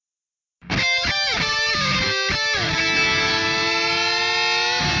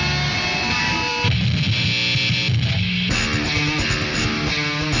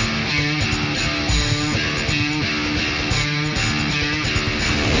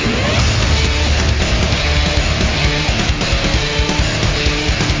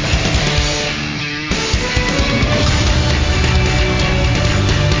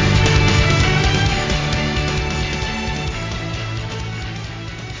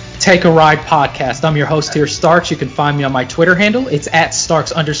Take a Ride podcast. I'm your host here, Starks. You can find me on my Twitter handle. It's at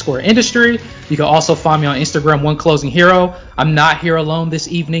Starks_industry. You can also find me on Instagram, One Closing Hero. I'm not here alone this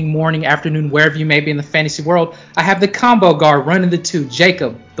evening, morning, afternoon, wherever you may be in the fantasy world. I have the combo guard running the two,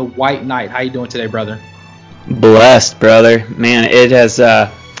 Jacob, the White Knight. How you doing today, brother? Blessed, brother. Man, it has,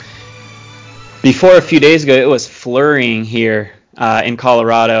 before a few days ago, it was flurrying here in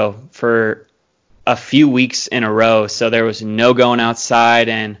Colorado for a few weeks in a row. So there was no going outside,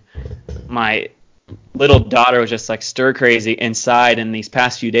 and my little daughter was just like stir crazy inside, and these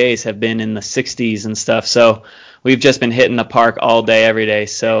past few days have been in the 60s and stuff. So we've just been hitting the park all day, every day.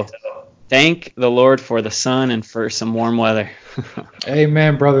 So thank the Lord for the sun and for some warm weather.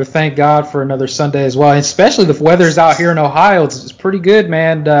 Amen, brother. Thank God for another Sunday as well. And especially the weather's out here in Ohio. It's pretty good,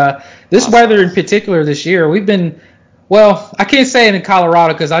 man. This weather in particular this year, we've been, well, I can't say it in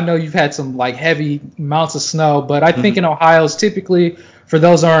Colorado because I know you've had some like heavy amounts of snow, but I think in Ohio it's typically, for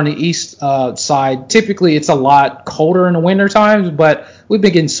those who are on the east side, typically it's a lot colder in the winter times, but we've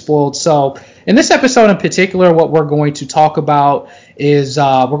been getting spoiled. So in this episode in particular, what we're going to talk about is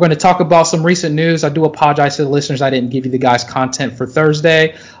we're going to talk about some recent news. I do apologize to the listeners. I didn't give you the guys' content for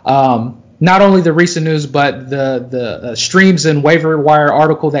Thursday. Not only the recent news, but the streams and waiver wire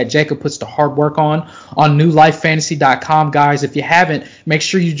article that Jacob puts the hard work on newlifefantasy.com. Guys, if you haven't, make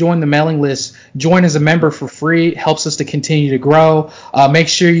sure you join the mailing list. Join as a member for free. It helps us to continue to grow. Make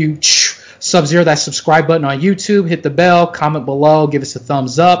sure you Sub-Zero that subscribe button on YouTube. Hit the bell. Comment below. Give us a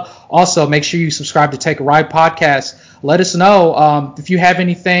thumbs up. Also, make sure you subscribe to Take a Ride podcast. Let us know if you have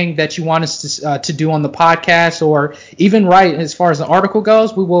anything that you want us to do on the podcast, or even write as far as the article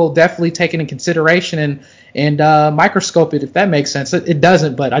goes. We will definitely take it in consideration and microscope it, if that makes sense. It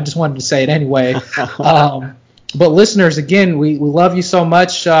doesn't, but I just wanted to say it anyway. But listeners, again, we love you so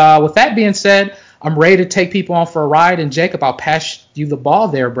much. With that being said, I'm ready to take people on for a ride. And Jacob, I'll pass you the ball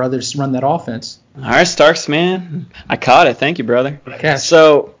there, brother, to run that offense. All right, Starks, man. I caught it. Thank you, brother. Okay.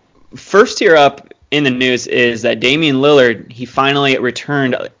 So first here up in the news is that Damian Lillard, he finally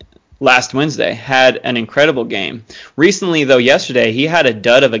returned last Wednesday, had an incredible game. Recently, though, yesterday, he had a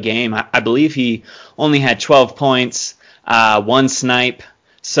dud of a game. I believe he only had 12 points, one snipe.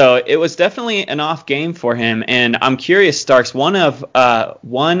 So it was definitely an off game for him. And I'm curious, Starks, one of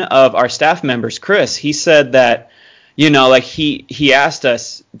our staff members, Chris, he said that, he asked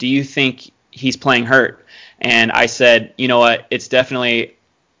us, do you think he's playing hurt? And I said, you know what, it's definitely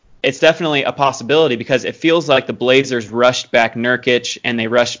a possibility, because it feels like the Blazers rushed back Nurkic and they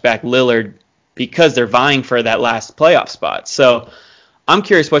rushed back Lillard because they're vying for that last playoff spot. So I'm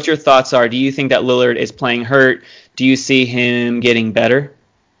curious what your thoughts are. Do you think that Lillard is playing hurt? Do you see him getting better?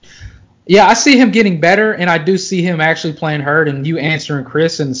 Yeah, I see him getting better, and I do see him actually playing hurt. And you answering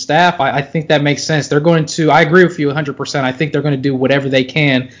Chris and the staff, I think that makes sense. They're going to, I agree with you 100%. I think they're going to do whatever they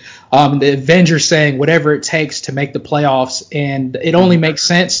can. The Avengers saying whatever it takes to make the playoffs, and it only makes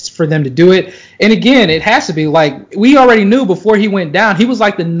sense for them to do it. And again, it has to be like, we already knew before he went down, he was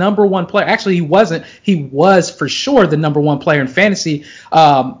like the number one player. Actually, he wasn't. He was for sure the number one player in fantasy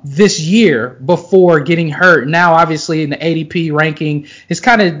this year before getting hurt. Now, obviously, in the ADP ranking, it's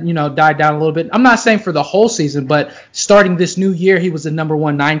kind of died down a little bit. I'm not saying for the whole season, but starting this new year, he was the number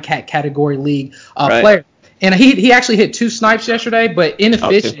one 9-cat category league player. And he actually hit 2 snipes yesterday, but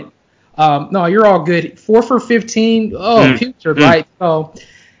inefficient. Okay. No, you're all good. 4 for 15. Putrid, right? So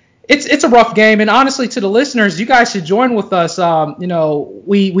it's a rough game. And honestly, to the listeners, you guys should join with us.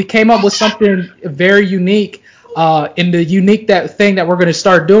 We came up with something very unique. And the unique thing that we're going to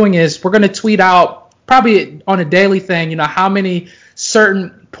start doing is we're going to tweet out probably on a daily thing, how many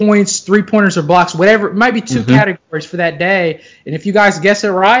certain points, 3-pointers or blocks, whatever. It might be 2 categories for that day. And if you guys guess it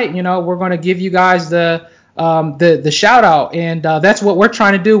right, we're going to give you guys the shout out, and that's what we're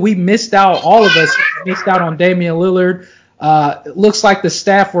trying to do. We missed out, all of us missed out on Damian Lillard. It looks like the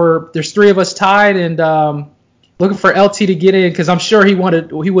staff there's 3 of us tied, and looking for LT to get in, because I'm sure he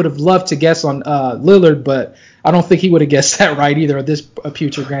would have loved to guess on Lillard, but I don't think he would have guessed that right either at this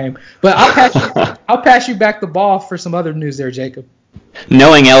future game. But I'll pass you back the ball for some other news there, Jacob.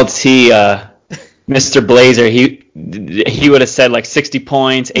 Knowing LT, Mr. Blazer, he would have said like 60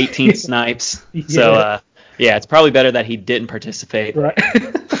 points, 18 snipes. Yeah. So yeah, it's probably better that he didn't participate. Right.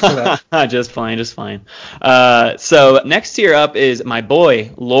 Just fine. So next tier up is my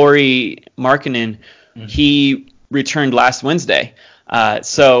boy, Lauri Markkanen. Mm-hmm. He returned last Wednesday.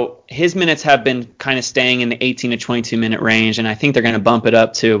 So his minutes have been kind of staying in the 18 to 22 minute range, and I think they're going to bump it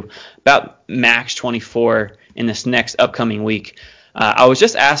up to about max 24 in this next upcoming week. I was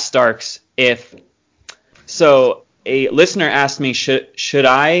just asked, Starks, a listener asked me, should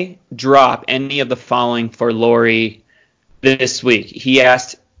I drop any of the following for Lauri this week? He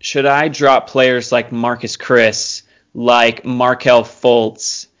asked should I drop players like Marcus Chris, like Markel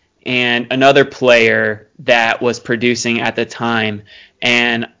Fultz, and another player that was producing at the time?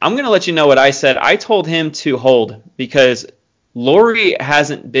 And I'm going to let you know what I said. I told him to hold because Lauri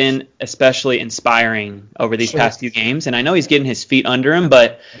hasn't been especially inspiring over these past few games, and I know he's getting his feet under him,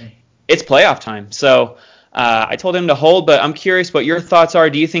 but it's playoff time. So I told him to hold, but I'm curious what your thoughts are.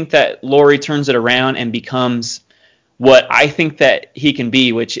 Do you think that Lauri turns it around and becomes what I think that he can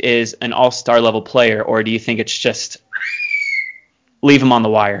be, which is an all-star level player, or do you think it's just leave him on the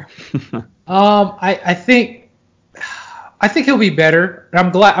wire? I think he'll be better.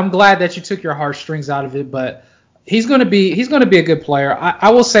 I'm glad that you took your heartstrings out of it, but he's going to be a good player.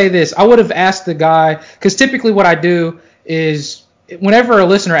 I will say this. I would have asked the guy, because typically what I do is whenever a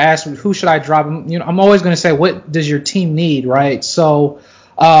listener asks me, who should I drop, I'm always going to say, what does your team need, right? So,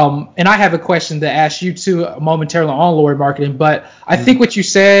 and I have a question to ask you too momentarily on Lauri Markkanen, but I think what you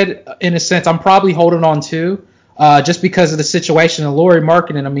said, in a sense, I'm probably holding on to, just because of the situation of Lauri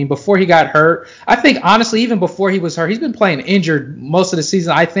Markkanen. I mean, before he got hurt, I think honestly, even before he was hurt, he's been playing injured most of the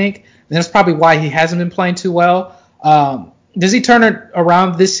season, I think. And that's probably why he hasn't been playing too well. Does he turn it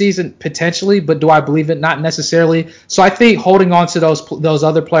around this season? Potentially, but do I believe it? Not necessarily. So I think holding on to those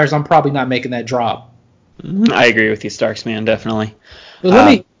other players, I'm probably not making that drop. I agree with you, Starks, man, definitely.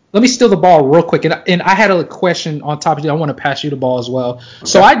 But let me steal the ball real quick. And I had a question on top of you. I want to pass you the ball as well. Okay.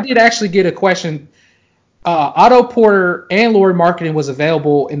 So I did actually get a question. Otto Porter and Lauri Markkanen was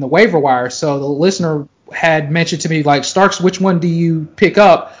available in the waiver wire. So the listener had mentioned to me, like, Starks, which one do you pick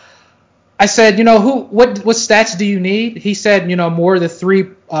up? I said, what stats do you need? He said, more of the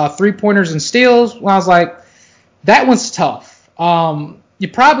three-pointers and steals. Well, I was like, that one's tough.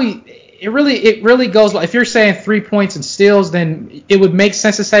 It really goes, if you're saying 3 points and steals, then it would make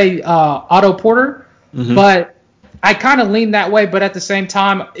sense to say Otto Porter. Mm-hmm. But I kind of lean that way. But at the same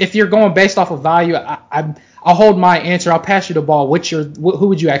time, if you're going based off of value, I'll hold my answer. I'll pass you the ball. Who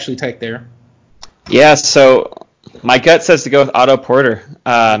would you actually take there? Yeah, so my gut says to go with Otto Porter.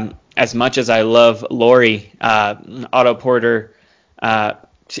 As much as I love Lauri, Otto Porter,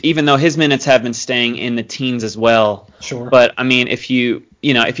 even though his minutes have been staying in the teens as well. Sure. But I mean, if you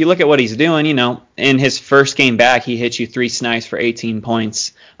look at what he's doing, in his first game back, he hit you 3 snipes for 18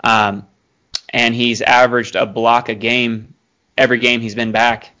 points, and he's averaged a block a game every game he's been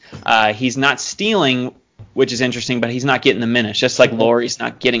back. He's not stealing, which is interesting, but he's not getting the minutes. Just like Lauri's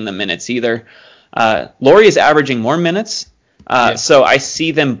not getting the minutes either. Lauri is averaging more minutes. So I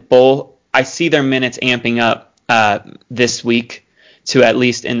see their minutes amping up this week to at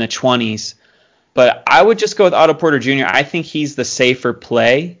least in the 20s. But I would just go with Otto Porter Jr. I think he's the safer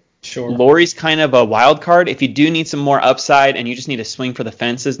play. Sure. Lauri's kind of a wild card. If you do need some more upside and you just need to swing for the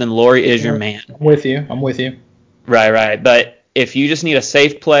fences, then Lauri is your man. I'm with you. Right. But if you just need a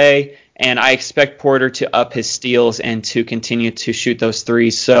safe play, and I expect Porter to up his steals and to continue to shoot those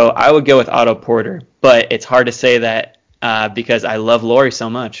threes, so I would go with Otto Porter. But it's hard to say that because I love Lauri so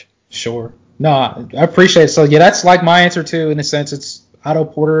much. Sure. No, I appreciate it. So, yeah, that's like my answer, too. In a sense, it's Otto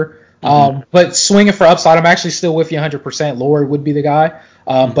Porter. But swinging for upside, I'm actually still with you 100%. Lauri would be the guy.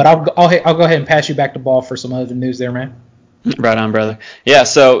 But I'll go ahead and pass you back the ball for some other news there, man. Right on, brother. Yeah,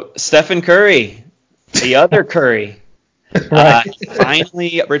 so Stephen Curry, the other Curry,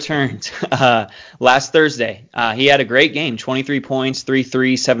 finally returned last Thursday. He had a great game, 23 points, 3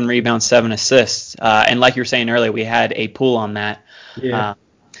 threes, 7 rebounds, 7 assists. And like you were saying earlier, we had a pool on that. Yeah.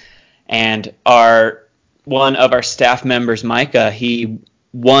 And one of our staff members, Micah, he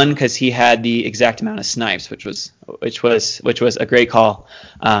won because he had the exact amount of snipes, which was a great call.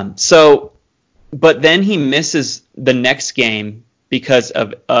 But then he misses the next game because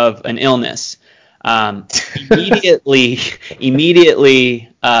of an illness. Immediately,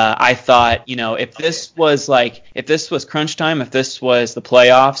 I thought, if this was crunch time, if this was the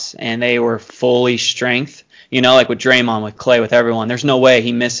playoffs and they were fully strength, like with Draymond, with Clay, with everyone, there's no way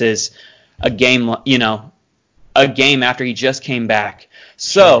he misses a game, a game after he just came back.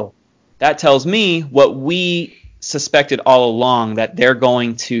 So that tells me what we suspected all along, that they're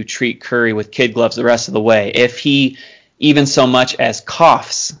going to treat Curry with kid gloves the rest of the way. If he even so much as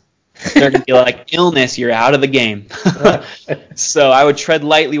coughs, they're going to be like, illness, you're out of the game. So I would tread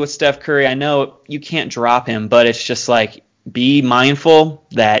lightly with Steph Curry. I know you can't drop him, but it's just like, be mindful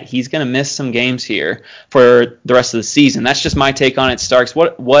that he's going to miss some games here for the rest of the season. That's just my take on it, Starks.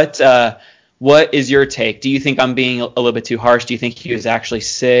 What is your take? Do you think I'm being a little bit too harsh? Do you think he was actually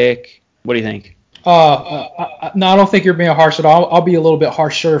sick? What do you think? No, I don't think you're being harsh at all. I'll be a little bit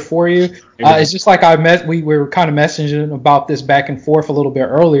harsher for you. It's just like we were kind of messaging about this back and forth a little bit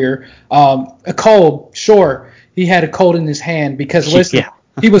earlier. A cold, sure. He had a cold in his hand because, listen,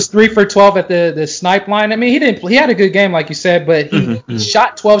 He was 3 for 12 at the snipe line. I mean, he had a good game, like you said, but he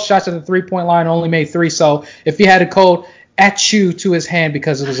shot 12 shots at the 3-point line, only made 3. So if he had a code "at you" to his hand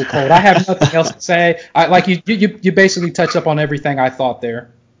because it was a code, I have nothing else to say. You basically touched up on everything I thought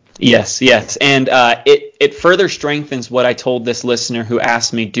there. Yes, and it further strengthens what I told this listener who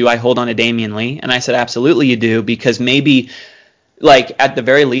asked me, do I hold on to Damian Lee? And I said, absolutely you do, because maybe, like, at the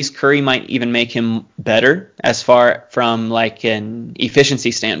very least, Curry might even make him better as far from, like, an efficiency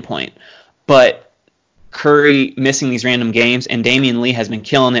standpoint. But Curry missing these random games, and Damian Lee has been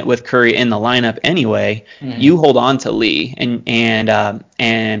killing it with Curry in the lineup anyway. You hold on to Lee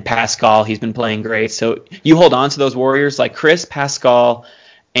and Pascal. He's been playing great. So you hold on to those Warriors. Like Chris, Pascal,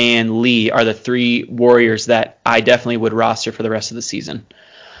 and Lee are the 3 Warriors that I definitely would roster for the rest of the season.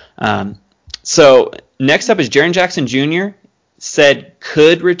 So next up is Jaren Jackson Jr. said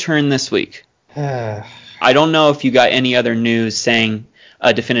could return this week. I don't know if you got any other news saying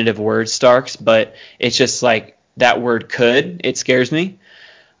a definitive word, Starks, but it's just like that word could. It scares me.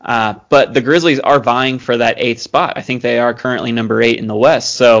 But the Grizzlies are vying for that 8th spot. I think they are currently number 8 in the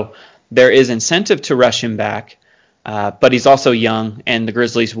West. So there is incentive to rush him back. But he's also young, and the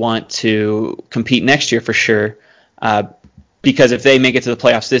Grizzlies want to compete next year for sure. Because if they make it to the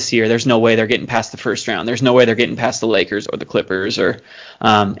playoffs this year, there's no way they're getting past the first round. There's no way they're getting past the Lakers or the Clippers or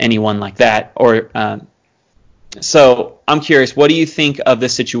anyone like that. So I'm curious, what do you think of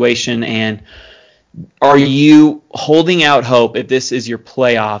this situation, and are you holding out hope if this is your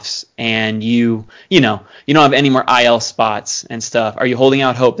playoffs and you don't have any more IL spots and stuff? Are you holding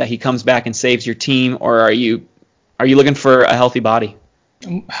out hope that he comes back and saves your team, or are you looking for a healthy body?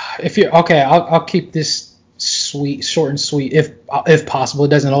 I'll keep this short and sweet if possible.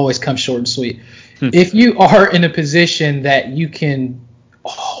 It doesn't always come short and sweet. If you are in a position that you can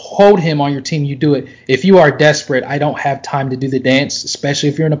hold him on your team, you do it. If you are desperate, I don't have time to do the dance, especially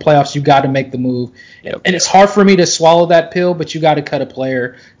if you're in the playoffs. You got to make the move. Yep. And it's hard for me to swallow that pill, but you got to cut a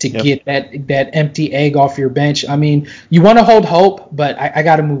player to get that empty egg off your bench. I mean, you want to hold hope, but I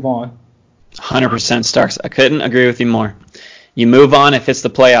got to move on. 100% Starks. I couldn't agree with you more. You move on if it's the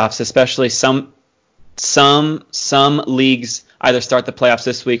playoffs, especially some leagues either start the playoffs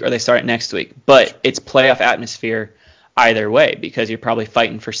this week or they start it next week. But it's playoff atmosphere either way, because you're probably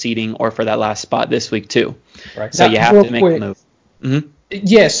fighting for seeding or for that last spot this week too. Right. So now, you have to make the move. Mm-hmm.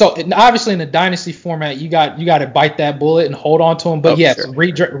 Yeah, so obviously in the dynasty format, you got to bite that bullet and hold on to him. But yes, sure.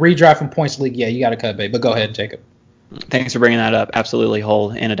 Redraft from points league, you got to cut bait. But go ahead, Jacob. Thanks for bringing that up. Absolutely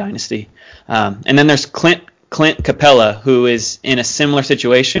hold in a dynasty. And then there's Clint Capella, who is in a similar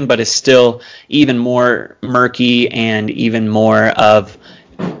situation, but is still even more murky and even more of,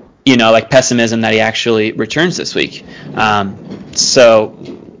 like pessimism that he actually returns this week. So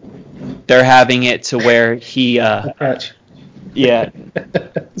they're having it to where he, they're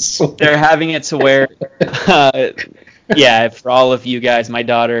having it to where, for all of you guys, my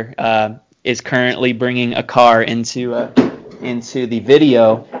daughter is currently bringing a car into the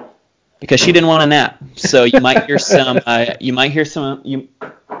video because she didn't want a nap. So you might hear some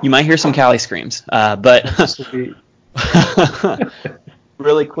Callie screams. But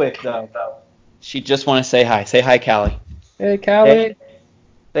really quick though, she just want to say hi. Say hi, Callie. Hey, Callie.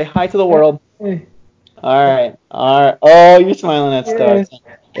 Say hi to the world. Hey. All right. Oh, you're smiling at Stars.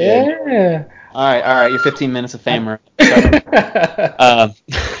 Yeah. All right. Your 15 minutes of fame.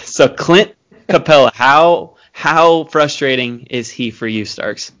 So Clint Capella, how frustrating is he for you,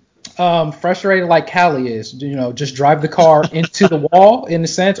 Starks? Frustrated like Callie is. Just drive the car into the wall in a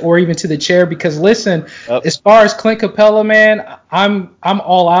sense, or even to the chair. Because listen, as far as Clint Capella, man, I'm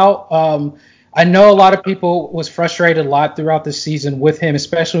all out. I know a lot of people was frustrated a lot throughout the season with him,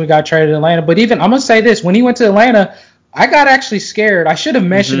 especially when he got traded to Atlanta. But even I'm gonna say this: when he went to Atlanta, I got actually scared. I should have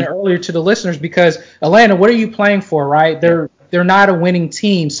mentioned it earlier to the listeners, because Atlanta, what are you playing for, right? They're not a winning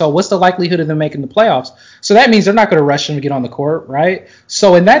team, so what's the likelihood of them making the playoffs? So that means they're not going to rush him to get on the court, right?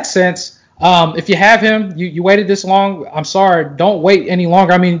 So in that sense, if you have him, you waited this long. I'm sorry, don't wait any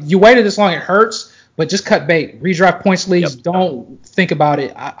longer. I mean, you waited this long, it hurts, but just cut bait. Redraft points leagues, don't think about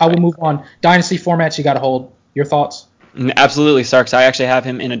it. I will move on. Dynasty formats, you got to hold. Your thoughts? Absolutely, Starks. I actually have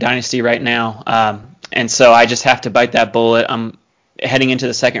him in a dynasty right now, and so I just have to bite that bullet. I'm heading into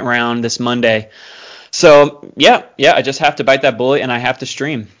the second round this Monday. So, I just have to bite that bullet, and I have to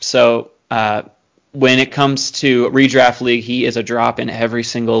stream. So, when it comes to redraft league, he is a drop in every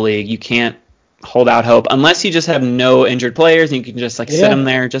single league. You can't hold out hope unless you just have no injured players and you can just sit him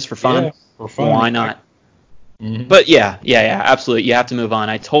there just for fun. Yeah, for fun. Why not? Mm-hmm. But absolutely. You have to move on.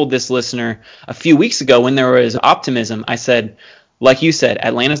 I told this listener a few weeks ago when there was optimism, I said, like you said,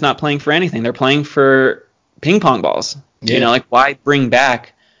 Atlanta's not playing for anything. They're playing for ping pong balls. Yeah. You know, like why bring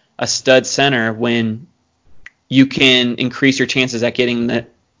back a stud center when you can increase your chances at getting the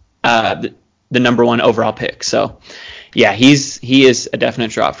number one overall pick? So, yeah, he is a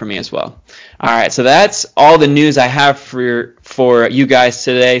definite drop for me as well. All right, so that's all the news I have for you guys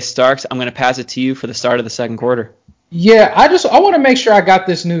today. Starks, I'm going to pass it to you for the start of the second quarter. Yeah, I want to make sure I got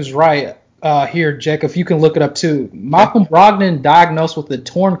this news right here, Jack. If you can look it up too. Malcolm Brogdon diagnosed with a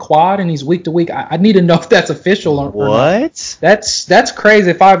torn quad, and he's week to week. I need to know if that's official or not. What? That's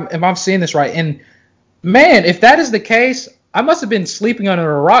crazy. If I'm seeing this right, and man, if that is the case, I must have been sleeping under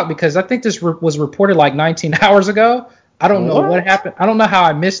a rock because I think this was reported like 19 hours ago. I don't know what happened. I don't know how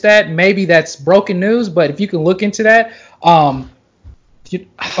I missed that. Maybe that's broken news, but if you can look into that. I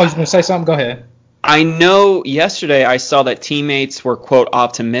was going to say something. Go ahead. I know yesterday I saw that teammates were, quote,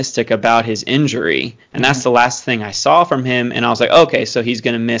 optimistic about his injury, and that's the last thing I saw from him, and I was like, okay, so he's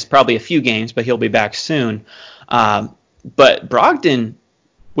going to miss probably a few games, but he'll be back soon. But Brogdon,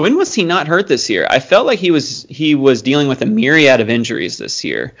 when was he not hurt this year? I felt like he was dealing with a myriad of injuries this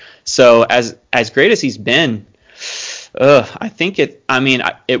year. So as great as he's been, I think it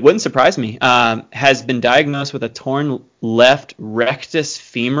wouldn't surprise me. Has been diagnosed with a torn left rectus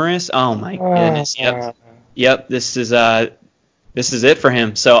femoris. Oh my goodness. Yep. This is it for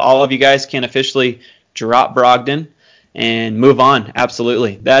him. So all of you guys can officially drop Brogdon and move on.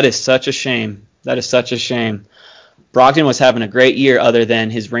 Absolutely. That is such a shame. Brogdon was having a great year other than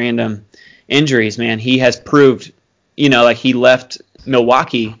his random injuries, man. He has proved, like he left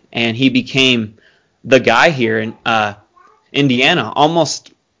Milwaukee and he became the guy here in Indiana,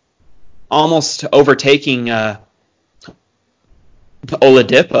 almost overtaking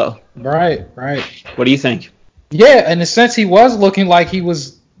Oladipo. Right. What do you think? Yeah, in a sense, he was looking like he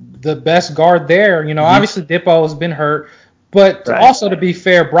was the best guard there. Obviously Dippo has been hurt, but also to be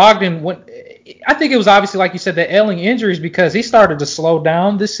fair, Brogdon, I think it was obviously, like you said, the ailing injuries because he started to slow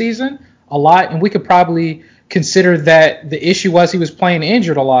down this season a lot, and we could probably consider that the issue was he was playing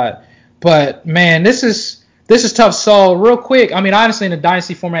injured a lot. But man, this is tough. So real quick, honestly, in a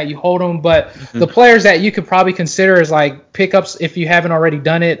dynasty format, you hold them, but the players that you could probably consider as like pickups if you haven't already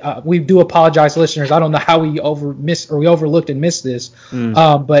done it, we do apologize, listeners. I don't know how we overlooked and missed this,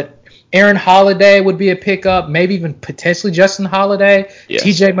 but Aaron Holiday would be a pickup, maybe even potentially Justin Holiday. Yes.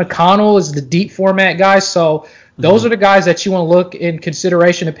 TJ McConnell is the deep format guy, so those are the guys that you want to look in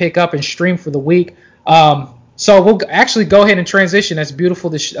consideration to pick up and stream for the week. So we'll actually go ahead and transition. That's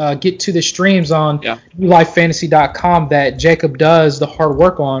beautiful to get to the streams on ulifefantasy.com that Jacob does the hard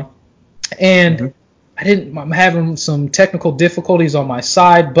work on. And I'm having some technical difficulties on my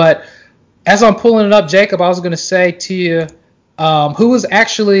side, but as I'm pulling it up, Jacob, I was going to say to you, who was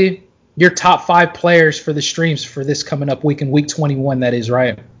actually your top 5 players for the streams for this coming up week in week 21, that is,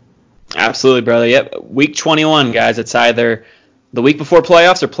 right? Absolutely, brother. Yep. Week 21, guys. It's either the week before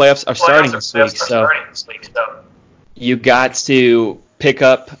playoffs or playoffs are starting this week. So you got to pick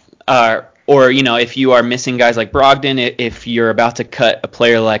up, or if you are missing guys like Brogdon, if you're about to cut a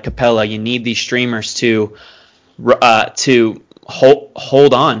player like Capella, you need these streamers to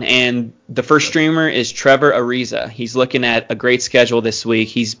hold on. And the first streamer is Trevor Ariza. He's looking at a great schedule this week.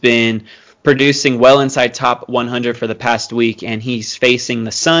 He's been producing well inside top 100 for the past week, and he's facing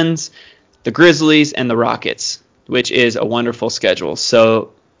the Suns, the Grizzlies, and the Rockets, which is a wonderful schedule.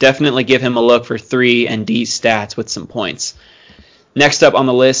 So definitely give him a look for 3 and D stats with some points. Next up on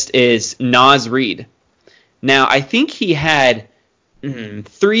the list is Naz Reid. Now, I think he had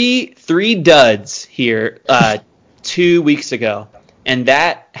three duds here 2 weeks ago, and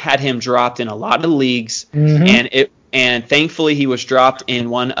that had him dropped in a lot of leagues, and thankfully he was dropped in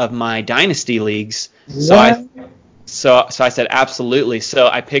one of my dynasty leagues. So I said absolutely. So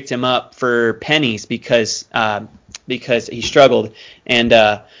I picked him up for pennies because he struggled, and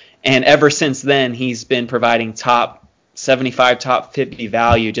ever since then he's been providing top 75, top 50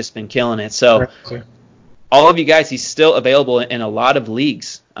 value, just been killing it. So all of you guys, he's still available in a lot of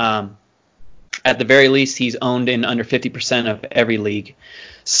leagues. At the very least, he's owned in under 50% of every league.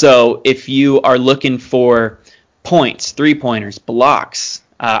 So if you are looking for points, 3-pointers, blocks,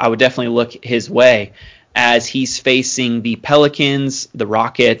 I would definitely look his way, as he's facing the Pelicans, the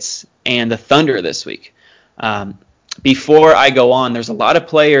Rockets, and the Thunder this week. Before I go on, there's a lot of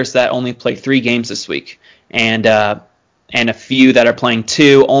players that only play 3 games this week, and a few that are playing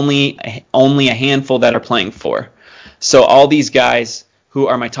 2, only a handful that are playing 4. So all these guys who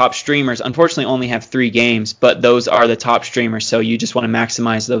are my top streamers, unfortunately only have 3 games, but those are the top streamers, so you just want to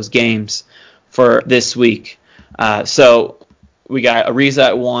maximize those games for this week. So we got Ariza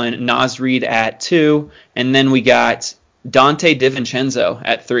at 1, Naz Reid at 2, and then we got Dante DiVincenzo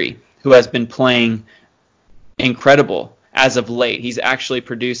at 3, who has been playing incredible as of late. He's actually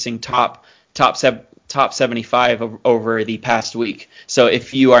producing top 75 over the past week. So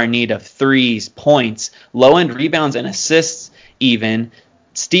if you are in need of threes, points, low-end rebounds and assists, even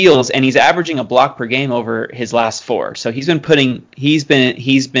steals, and he's averaging a block per game over his last 4. So he's been putting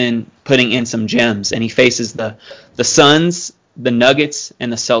in some gems, and he faces the Suns, the Nuggets,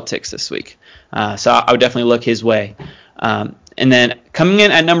 and the Celtics this week. So I would definitely look his way. And then coming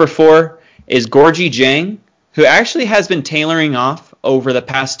in at number 4 is Gorgie Jang, who actually has been tailoring off over the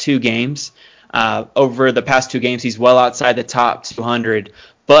past 2 games. He's well outside the top 200,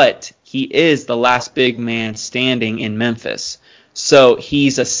 but he is the last big man standing in Memphis. So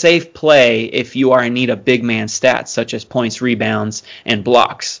he's a safe play if you are in need of big man stats, such as points, rebounds, and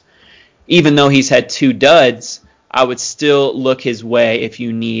blocks. Even though he's had 2 duds, I would still look his way if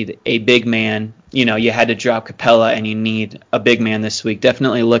you need a big man. You know, you had to drop Capella and you need a big man this week.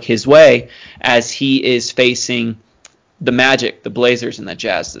 Definitely look his way as he is facing the Magic, the Blazers, and the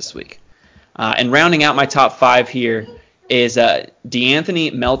Jazz this week. And rounding out my top 5 here is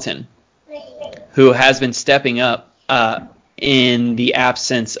DeAnthony Melton, who has been stepping up in the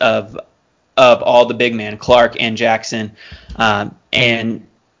absence of all the big men, Clark and Jackson. And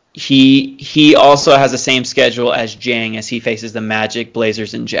he also has the same schedule as Jang as he faces the Magic,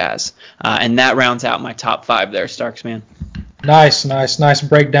 Blazers, and Jazz. And that rounds out my top 5 there, Starks, man. Nice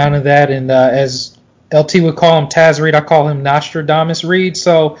breakdown of that. And as LT would call him Taz Reed, I call him Nostradamus Reed.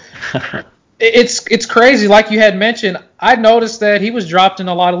 So it's crazy. Like you had mentioned, I noticed that he was dropped in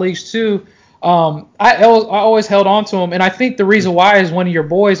a lot of leagues too. I always held on to him, and I think the reason why is one of your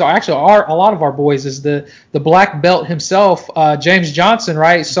boys, or actually a lot of our boys, is the black belt himself, James Johnson,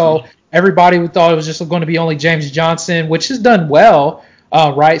 right? So everybody thought it was just going to be only James Johnson, which has done well,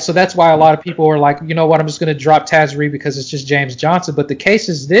 right? So that's why a lot of people are like, you know what, I'm just going to drop Taz Reed because it's just James Johnson. But the case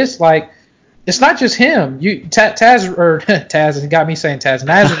is this, like, it's not just him. Taz got me saying Taz.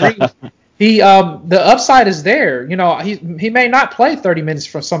 Naz Reed. The upside is there. You know, he may not play 30 minutes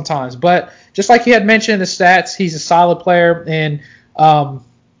for sometimes, but just like you had mentioned in the stats, he's a solid player. And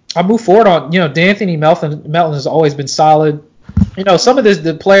I move forward on, you know, D'Anthony Melton has always been solid. You know, some of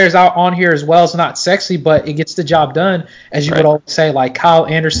the players out on here as well is not sexy, but it gets the job done, as you would always say. Like Kyle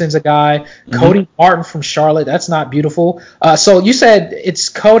Anderson's a guy, Cody Martin from Charlotte. That's not beautiful. So you said it's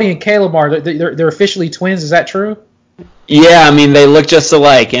Cody and Caleb are they're officially twins. Is that true? Yeah, I mean, they look just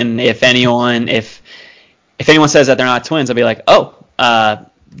alike, and if anyone says that they're not twins, I'll be like,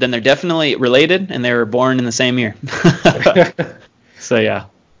 then they're definitely related, and they were born in the same year. So yeah,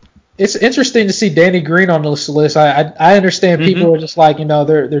 it's interesting to see Danny Green on this list. I understand people are just like, you know,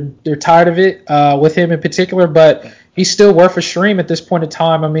 they're tired of it with him in particular, but he's still worth a stream at this point in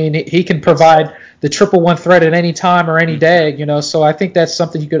time. I mean, he can provide the 1-1 threat at any time or any day, you know. So I think that's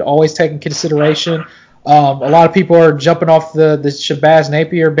something you could always take in consideration. A lot of people are jumping off the Shabazz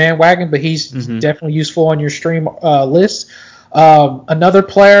Napier bandwagon, but he's definitely useful on your stream list. Another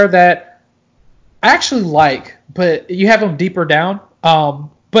player that I actually like, but you have him deeper down.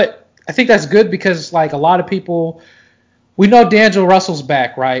 But I think that's good because, like, a lot of people, we know D'Angelo Russell's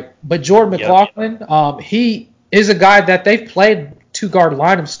back, right? But Jordan McLaughlin, he is a guy that they've played 2-guard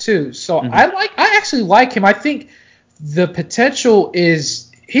lineups too. So I actually like him. I think the potential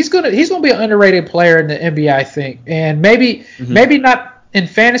is he's gonna be an underrated player in the NBA, I think, and maybe not in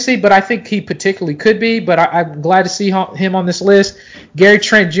fantasy, but I think he particularly could be. But I'm glad to see him on this list. Gary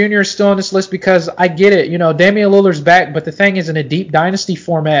Trent Jr. is still on this list because I get it. You know, Damian Lillard's back, but the thing is, in a deep dynasty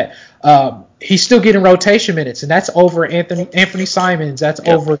format, he's still getting rotation minutes, and that's over Anthony Simons. That's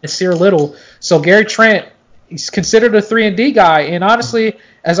over Nasir Little. So Gary Trent, he's considered a 3-and-D guy, and honestly,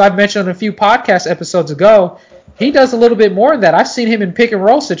 as I've mentioned a few podcast episodes ago, he does a little bit more than that. I've seen him in pick and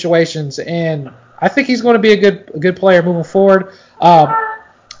roll situations, and I think he's going to be a good player moving forward.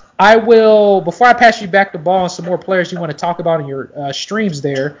 I will, before I pass you back the ball on some more players you want to talk about in your streams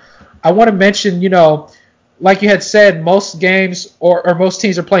there, I want to mention, you know, like you had said, most games or most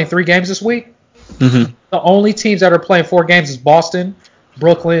teams are playing 3 games this week. The only teams that are playing 4 games is Boston,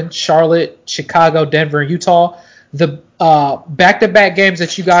 Brooklyn, Charlotte, Chicago, Denver, and Utah. The back-to-back games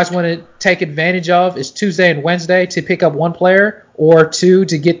that you guys want to take advantage of is Tuesday and Wednesday to pick up 1 player, or 2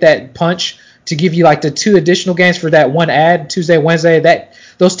 to get that punch to give you like the 2 additional games for that 1 ad Tuesday, Wednesday.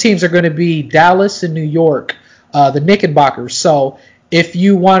 Those teams are going to be Dallas and New York, the Knickerbockers. So if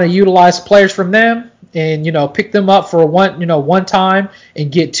you want to utilize players from them and, you know, pick them up for one time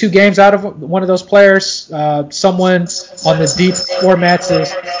and get 2 games out of one of those players, someone on the deep formats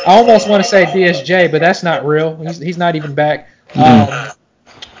is, I almost want to say DSJ, but that's not real. He's not even back. There's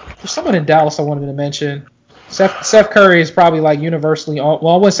someone in Dallas I wanted to mention. Seth Curry is probably like universally owned.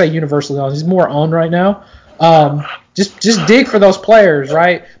 Well, I wouldn't say universally owned. He's more owned right now. Just dig for those players,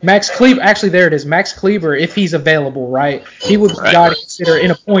 right? Max Kleber, actually there it is, Max Kleber, if he's available, right? He would be a guy to consider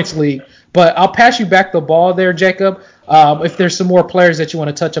in a points league. But I'll pass you back the ball there, Jacob. If there's some more players that you want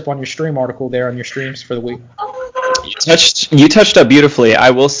to touch up on your stream article there on your streams for the week. You touched up beautifully.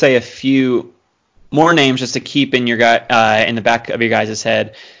 I will say a few more names just to keep in your in the back of your guys'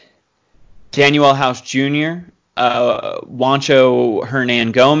 head. Daniel House Jr., Juancho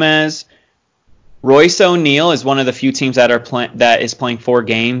Hernan Gomez. Royce O'Neal is one of the few teams that is playing 4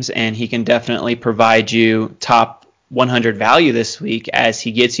 games, and he can definitely provide you top 100 value this week as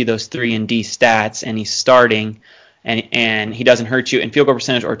he gets you those 3 and D stats, and he's starting, and he doesn't hurt you in field goal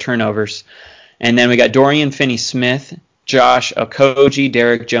percentage or turnovers. And then we got Dorian Finney-Smith, Josh Okogie,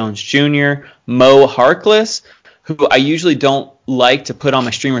 Derek Jones Jr., Mo Harkless, who I usually don't like to put on my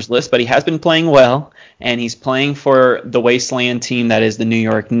streamers list, but he has been playing well, and he's playing for the wasteland team that is the New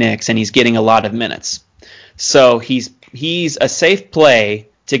York Knicks, and he's getting a lot of minutes. So he's a safe play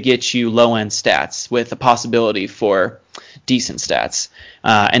to get you low-end stats with a possibility for decent stats.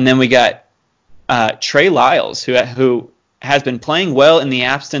 And then we got Trey Lyles, who has been playing well in the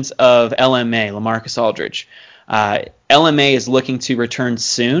absence of LMA, LaMarcus Aldridge. LMA is looking to return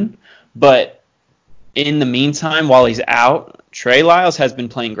soon, but in the meantime, while he's out, Trey Lyles has been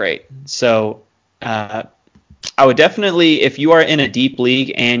playing great. So I would definitely, if you are in a deep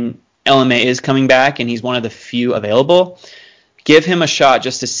league and LMA is coming back and he's one of the few available, give him a shot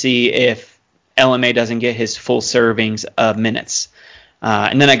just to see if LMA doesn't get his full servings of minutes.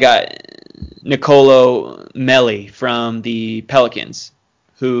 And then I got Nicolo Melli from the Pelicans,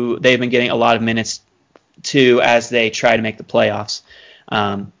 who they've been getting a lot of minutes to as they try to make the playoffs.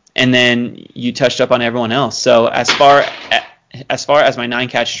 And then you touched up on everyone else. So as far as my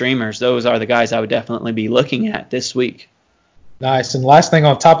 9-catch streamers, those are the guys I would definitely be looking at this week. Nice. And last thing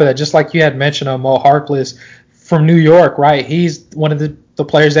on top of that, just like you had mentioned on Mo Harkless from New York, right? He's one of the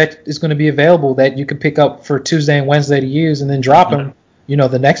players that is going to be available that you can pick up for Tuesday and Wednesday to use and then drop him,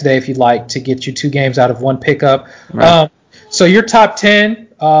 the next day if you'd like, to get you 2 games out of one pickup. Right. So your top 10,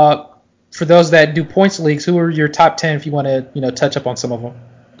 for those that do points leagues, who are your top 10 if you want to, touch up on some of them?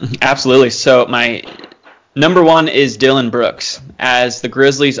 Absolutely. So my number 1 is Dillon Brooks. As the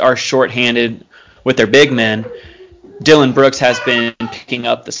Grizzlies are shorthanded with their big men, Dillon Brooks has been picking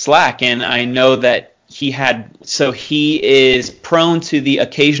up the slack, and I know that he is prone to the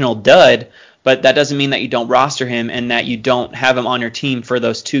occasional dud, but that doesn't mean that you don't roster him and that you don't have him on your team for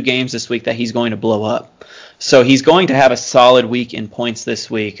those 2 games this week that he's going to blow up. So he's going to have a solid week in points this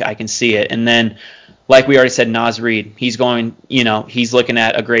week. I can see it. And then, like we already said, Naz Reid, he's looking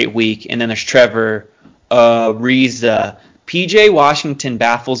at a great week. And then there's Trevor Ariza. PJ Washington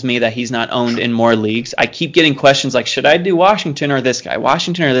baffles me that he's not owned in more leagues. I keep getting questions like, should I do Washington or this guy?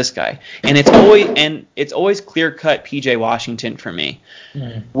 Washington or this guy? And it's always clear-cut PJ Washington for me.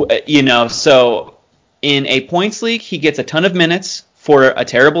 So in a points league, he gets a ton of minutes for a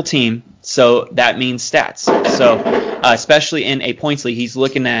terrible team, so that means stats. So especially in a points league, he's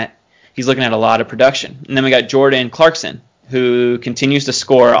looking at a lot of production. And then we got Jordan Clarkson, who continues to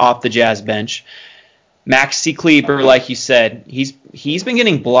score off the Jazz bench. Maxi Kleber, like you said, he's been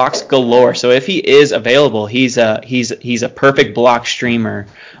getting blocks galore. So if he is available, he's a perfect block streamer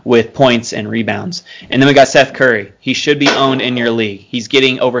with points and rebounds. And then we got Seth Curry. He should be owned in your league. He's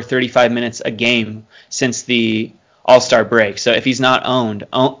getting over 35 minutes a game since the All-Star break. So if he's not owned,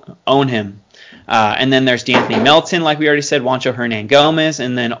 own him. And then there's D'Anthony Melton, like we already said, Juancho Hernan Gomez,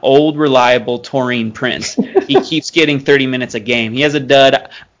 and then old reliable Taurean Prince. He keeps getting 30 minutes a game. He has a dud.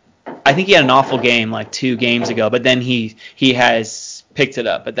 I think he had an awful game like 2 games ago, but then he has picked it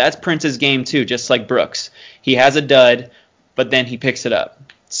up. But that's Prince's game too, just like Brooks. He has a dud, but then he picks it up.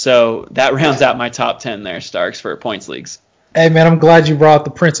 So that rounds out my top 10 there, Starks, for points leagues. Hey man, I'm glad you brought up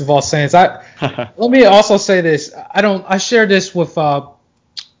the Prince of all saints. Let me also say this. I shared this with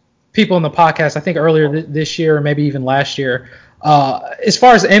people in the podcast, I think earlier this year or maybe even last year. As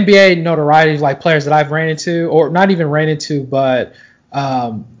far as NBA notoriety, like players that I've ran into, or not even ran into, but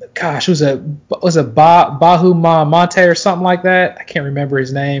was it Bahu Monte or something like that? I can't remember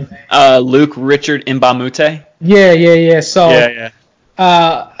his name. Luke Richard Mbamute. Yeah. Yeah.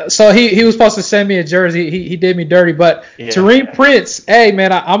 So he was supposed to send me a jersey. He did me dirty. But Taurean Prince, hey,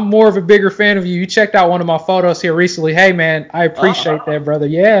 man, I'm more of a bigger fan of you. You checked out one of my photos here recently. Hey, man, I appreciate that, brother.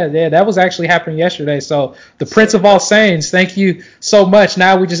 Yeah, that was actually happening yesterday. So the Prince of all saints, thank you so much.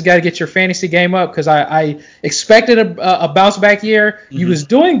 Now we just got to get your fantasy game up because I expected a bounce back year. Mm-hmm. You was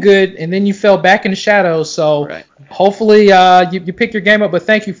doing good, and then you fell back in the shadows. So hopefully you pick your game up. But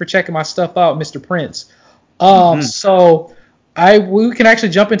thank you for checking my stuff out, Mr. Prince. So we can actually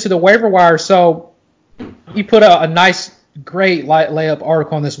jump into the waiver wire. So you put a nice, great layup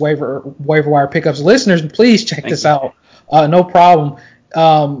article on this waiver wire pickups. Listeners, please check this out. No problem.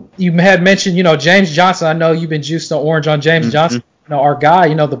 You had mentioned, James Johnson. I know you've been juiced on orange on James Johnson. Our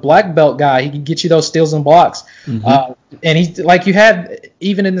guy, the black belt guy. He can get you those steals and blocks. And he, like you had,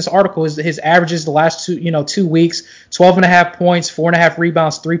 even in this article, his averages the last 2 weeks: 12.5 points, 4.5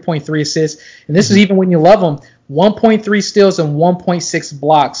 rebounds, 3.3 assists. And this is even when you love him: 1.3 steals and 1.6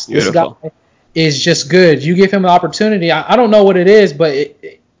 blocks. Beautiful. This guy is just good. You give him an opportunity. I don't know what it is, but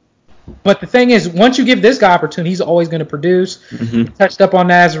the thing is, once you give this guy opportunity, he's always going to produce. He touched up on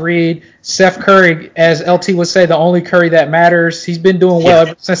Naz Reid. Seth Curry, as LT would say, the only Curry that matters. He's been doing well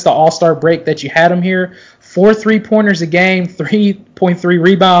ever since the All-Star break that you had him here. 4 3-pointers a game, 3.3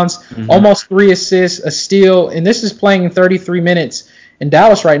 rebounds, almost 3 assists, a steal, and this is playing in 33 minutes in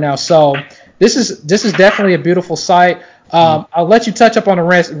Dallas right now. So this is definitely a beautiful sight. I'll let you touch up on the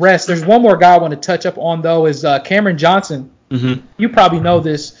rest. There's one more guy I want to touch up on, though, is Cameron Johnson. You probably know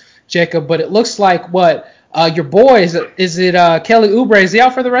this, Jacob, but it looks like your boy, is it Kelly Oubre? Is he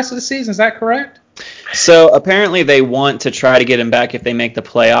out for the rest of the season? Is that correct? So apparently they want to try to get him back if they make the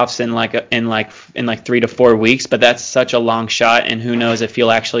playoffs in like 3 to 4 weeks, but that's such a long shot, and who knows if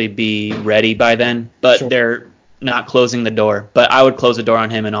he'll actually be ready by then. But they're not closing the door. But I would close the door on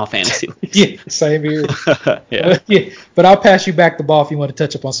him in all fantasy leagues. Yeah, same here. But I'll pass you back the ball if you want to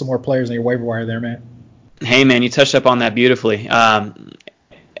touch up on some more players on your waiver wire there, man. Hey, man, you touched up on that beautifully.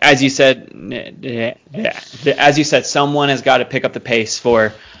 As you said, someone has got to pick up the pace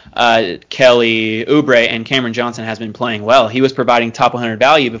for Kelly Oubre, and Cameron Johnson has been playing well. He was providing top 100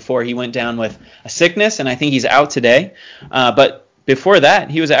 value before he went down with a sickness, and I think he's out today. But before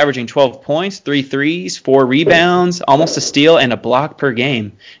that, he was averaging 12 points, 3 threes, 4 rebounds, almost a steal, and a block per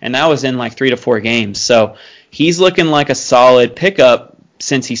game. And that was in like 3 to 4 games. So he's looking like a solid pickup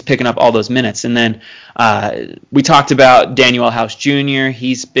since he's picking up all those minutes. And then we talked about Daniel House Jr.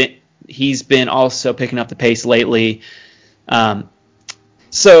 He's been also picking up the pace lately.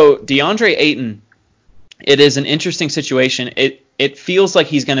 So DeAndre Ayton, it is an interesting situation. It feels like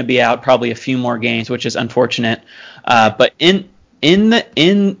he's going to be out probably a few more games, which is unfortunate. But in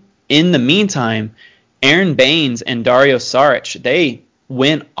the meantime, Aaron Baines and Dario Saric, they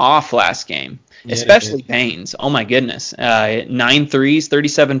went off last game. Yeah, especially Baines. Oh my goodness. 9 threes,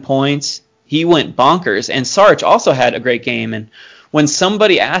 37 points. He went bonkers. And Saric also had a great game. And when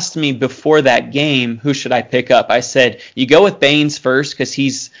somebody asked me before that game, who should I pick up? I said, you go with Baines first because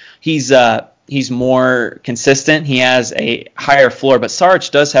he's more consistent. He has a higher floor, but Saric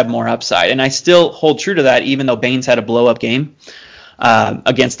does have more upside. And I still hold true to that, even though Baines had a blow-up game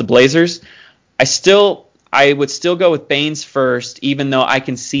against the Blazers. I would still go with Baines first, even though I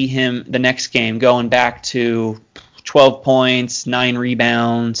can see him the next game going back to 12 points, 9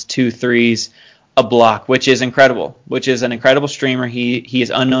 rebounds, 2 threes, a block, which is incredible, which is an incredible streamer. He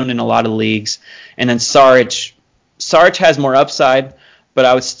is unknown in a lot of leagues. And then Saric has more upside, but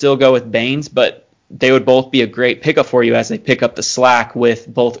I would still go with Baines, but they would both be a great pickup for you as they pick up the slack with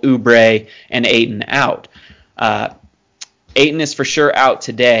both Oubre and Ayton out. Ayton is for sure out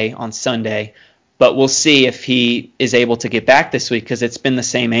today on Sunday, but we'll see if he is able to get back this week because it's been the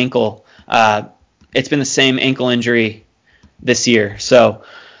same ankle. It's been the same ankle injury this year. So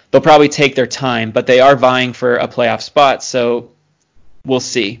they'll probably take their time, but they are vying for a playoff spot. So we'll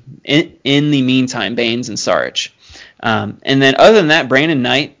see. In the meantime, Baines and Saric. And then other than that, Brandon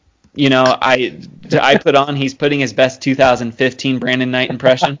Knight, I put on, he's putting his best 2015 Brandon Knight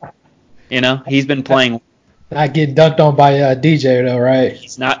impression. He's been playing. Not getting dunked on by DJ though, right?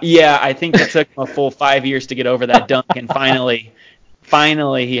 He's not. Yeah, I think it took him a full 5 years to get over that dunk, and finally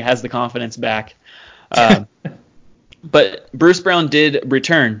he has the confidence back. But Bruce Brown did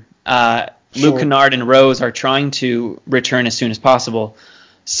return. Luke Kennard and Rose are trying to return as soon as possible.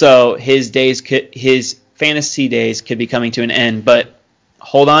 So his fantasy days could be coming to an end. But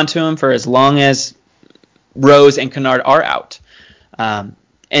hold on to him for as long as Rose and Kennard are out.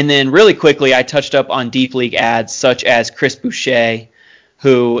 And then really quickly, I touched up on deep league ads such as Chris Boucher,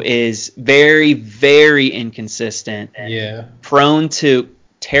 who is very, very inconsistent, prone to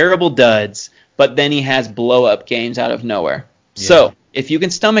terrible duds, but then he has blow-up games out of nowhere. Yeah. So if you can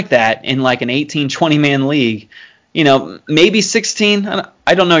stomach that in like an 18, 20-man league, maybe 16,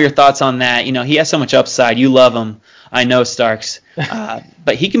 I don't know your thoughts on that. He has so much upside. You love him. I know, Starks.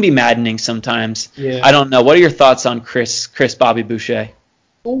 But he can be maddening sometimes. Yeah. I don't know. What are your thoughts on Chris Bobby Boucher?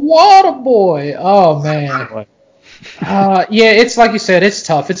 What a boy. Oh, man. It's like you said, it's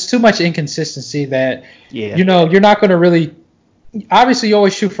tough. It's too much inconsistency that, you're not going to really obviously you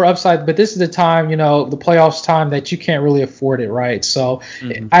always shoot for upside, but this is the time, the playoffs time that you can't really afford it, right? So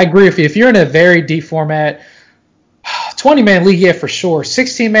I agree with you. If you're in a very deep format, 20-man league, yeah, for sure.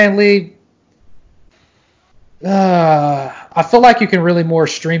 16-man league, I feel like you can really more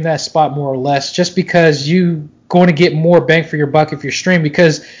stream that spot more or less, just because you going to get more bang for your buck if you're stream.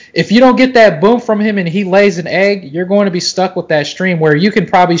 Because if you don't get that boom from him and he lays an egg, you're going to be stuck with that stream where you can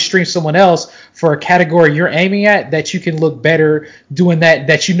probably stream someone else for a category you're aiming at that you can look better doing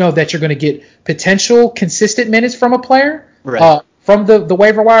that you know that you're going to get potential consistent minutes from a player. Right. From the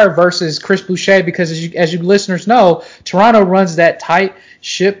waiver wire versus Chris Boucher, because as you listeners know, Toronto runs that tight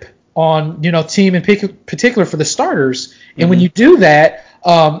ship on team in particular for the starters. And when you do that,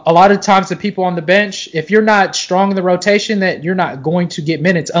 a lot of times the people on the bench, if you're not strong in the rotation, that you're not going to get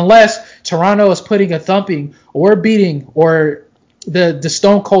minutes unless Toronto is putting a thumping or beating or the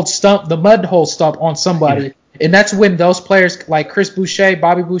stone cold stump, the mud hole stump on somebody. Yeah. And that's when those players like Chris Boucher,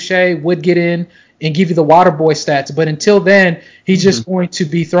 Bobby Boucher would get in and give you the water boy stats. But until then, he's just going to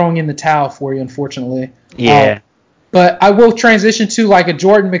be throwing in the towel for you, unfortunately. Yeah. But I will transition to like a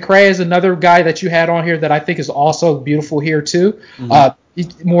Jordan McRae is another guy that you had on here that I think is also beautiful here too.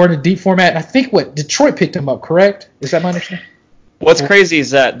 More in a deep format. I think Detroit picked him up, correct? Is that my understanding? What's crazy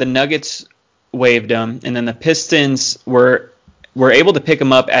is that the Nuggets waived him, and then the Pistons were able to pick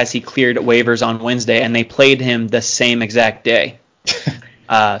him up as he cleared waivers on Wednesday, and they played him the same exact day.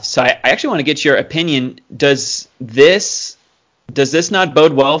 So I actually want to get your opinion. Does this not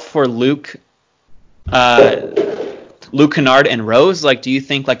bode well for Luke Kennard and Rose? Like, do you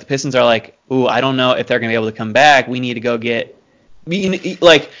think like the Pistons are like, ooh, I don't know if they're gonna be able to come back. We need to go get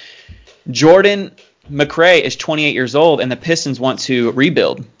like Jordan McRae is 28 years old, and the Pistons want to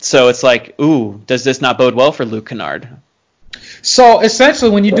rebuild. So it's like, ooh, does this not bode well for Luke Kennard? So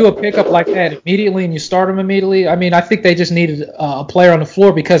essentially, when you do a pickup like that immediately and you start him immediately, I mean, I think they just needed a player on the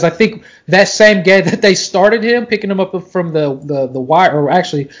floor, because I think that same game that they started him, picking him up from the wire, or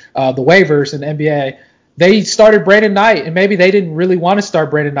actually the waivers in the NBA, they started Brandon Knight, and maybe they didn't really want to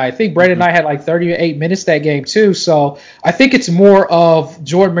start Brandon Knight. I think Brandon Knight had like 38 minutes that game too. So I think it's more of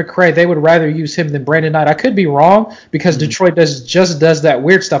Jordan McRae. They would rather use him than Brandon Knight. I could be wrong, because Detroit does that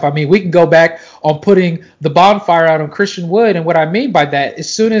weird stuff. I mean, we can go back on putting the bonfire out on Christian Wood, and what I mean by that,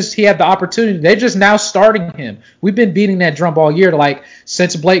 as soon as he had the opportunity, they're just now starting him. We've been beating that drum all year, like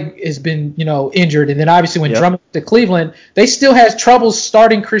since Blake has been injured, and then obviously when Drummond went to Cleveland, they still has trouble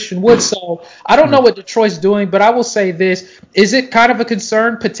starting Christian Wood. So I don't know what Detroit's doing, but I will say this: is it kind of a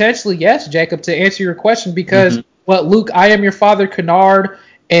concern? Potentially, yes, Jacob, to answer your question, because Luke, I am your father, Kennard,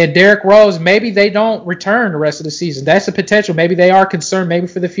 and Derrick Rose, maybe they don't return the rest of the season. That's a potential. Maybe they are concerned maybe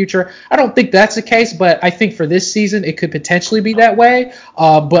for the future. I don't think that's the case, but I think for this season it could potentially be that way.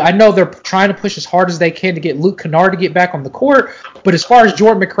 But I know they're trying to push as hard as they can to get Luke Kennard to get back on the court. But as far as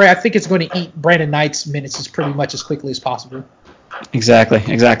Jordan McRae, I think it's going to eat Brandon Knight's minutes as pretty much as quickly as possible.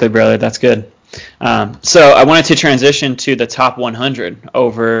 Exactly, brother. That's good. So I wanted to transition to the top 100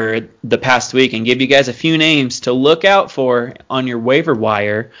 over the past week and give you guys a few names to look out for on your waiver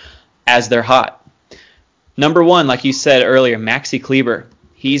wire as they're hot. Number one, like you said earlier, Maxi Kleber.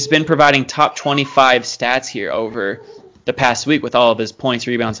 He's been providing top 25 stats here over the past week with all of his points,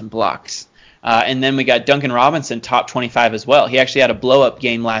 rebounds, and blocks. And then we got Duncan Robinson, top 25 as well. He actually had a blow-up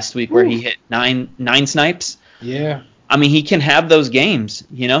game last week where he hit nine snipes. Yeah. I mean, he can have those games.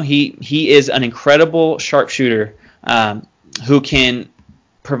 He is an incredible sharpshooter who can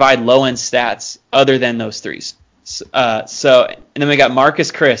provide low-end stats other than those threes. And then we got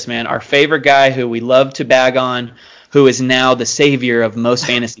Marcus Chris, man, our favorite guy who we love to bag on, who is now the savior of most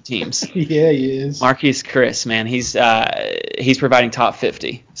fantasy teams. Yeah, he is. Marcus Chris, man, he's providing top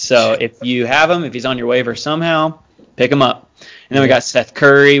 50. So if you have him, if he's on your waiver somehow, pick him up. And then we got Seth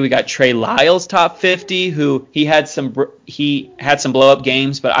Curry, we got Trey Lyles top 50, who he had some blow up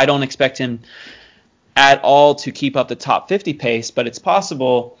games, but I don't expect him at all to keep up the top 50 pace. But it's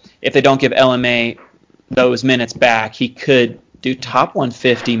possible if they don't give LMA those minutes back, he could do top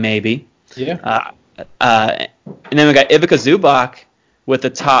 150 maybe. Yeah. And then we got Ivica Zubac with the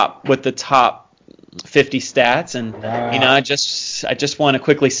top 50 stats, and I just want to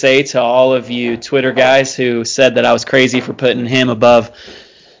quickly say to all of you Twitter guys who said that I was crazy for putting him above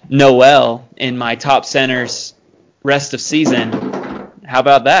Noel in my top centers rest of season. How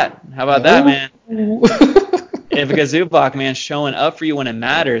about that, man? Ivica Zubac, man, showing up for you when it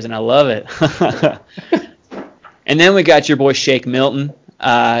matters, and I love it. And then we got your boy Shake Milton.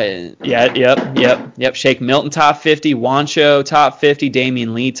 Shake Milton top 50, Juancho top 50,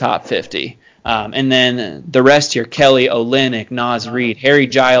 Damian Lee top 50. And then the rest here, Kelly Olynyk, Naz Reid, Harry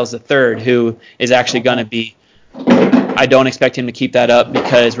Giles III, who is actually going to be I don't expect him to keep that up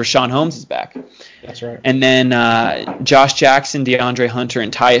because Rashawn Holmes is back. That's right. And then Josh Jackson, DeAndre Hunter,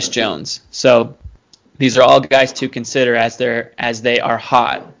 and Tyus Jones. So these are all guys to consider as they are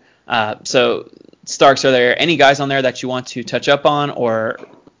hot. So Starks, are there any guys on there that you want to touch up on or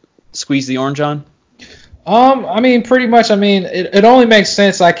squeeze the orange on? I mean, pretty much. I mean, it only makes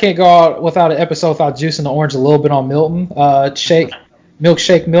sense. I can't go out without an episode without juicing the orange a little bit on Milton.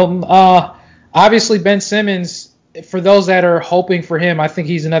 Milkshake Milton. Obviously, Ben Simmons. For those that are hoping for him, I think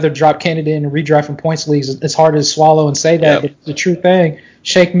he's another drop candidate in redraft from points leagues. It's hard to swallow and say that, but it's the true thing.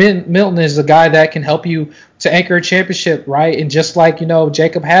 Shake Milton is a guy that can help you to anchor a championship, right? And just like,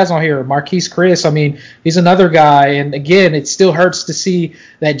 Jacob has on here, Marquise Chris, I mean, he's another guy. And again, it still hurts to see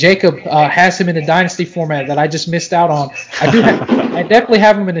that Jacob has him in the dynasty format that I just missed out on. I definitely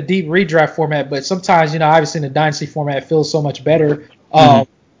have him in a deep redraft format, but sometimes, obviously in the dynasty format, it feels so much better. I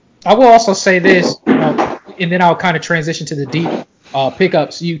will also say this, and then I'll kind of transition to the deep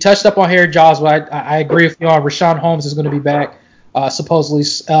pickups. You touched up on Harry Giles, but I agree with you on Rashawn Holmes is going to be back, supposedly.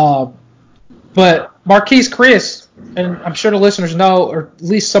 But Marquise Chris, and I'm sure the listeners know, or at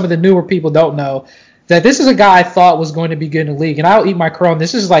least some of the newer people don't know, that this is a guy I thought was going to be good in the league. And I'll eat my crow.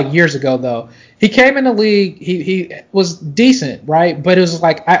 This is like years ago, though. He came in the league. He was decent, right? But it was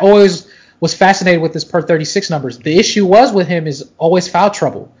like I always was fascinated with his per 36 numbers. The issue was with him is always foul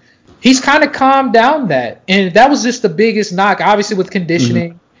trouble. He's kind of calmed down that. And that was just the biggest knock. Obviously, with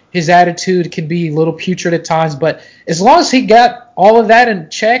conditioning, his attitude can be a little putrid at times. But as long as he got all of that in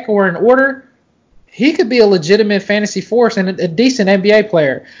check or in order, he could be a legitimate fantasy force and a decent NBA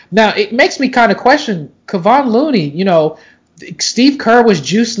player. Now, it makes me kind of question Kevon Looney. Steve Kerr was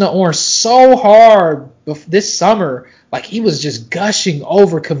juicing the orange so hard this summer. Like, he was just gushing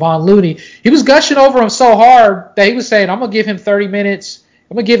over Kevon Looney. He was gushing over him so hard that he was saying, I'm going to give him 30 minutes.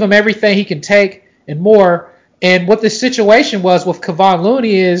 I'm going to give him everything he can take and more. And what the situation was with Kevon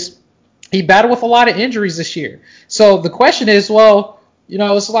Looney is he battled with a lot of injuries this year. So the question is,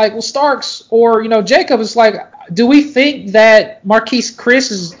 it's like, Starks or, Jacob, it's like, do we think that Marquise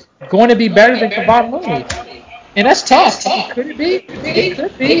Chris is going to be better than Kevon Looney? And that's tough. Could it be? It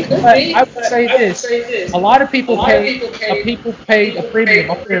could be. But I would say this. A lot of people paid a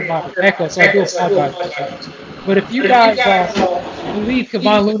premium. I'm hearing my echo, so I do apologize. But if you guys believe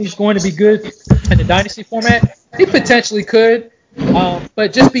Kevon Looney is going to be good in the dynasty format, he potentially could.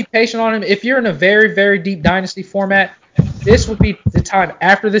 But just be patient on him. If you're in a very, very deep dynasty format, this would be the time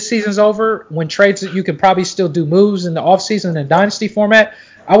after the season's over when trades that you can probably still do moves in the offseason in the dynasty format.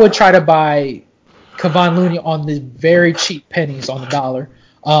 I would try to buy Kevon Looney on the very cheap pennies on the dollar.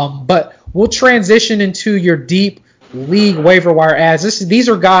 But we'll transition into your deep league waiver wire ads. These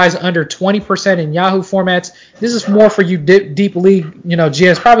are guys under 20% in Yahoo formats. This is more for you deep league,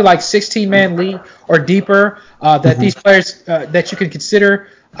 GMs, probably like 16-man league or deeper that these players that you can consider.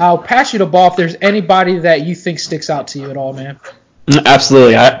 I'll pass you the ball if there's anybody that you think sticks out to you at all, man.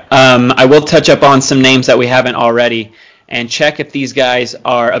 Absolutely. I will touch up on some names that we haven't already and check if these guys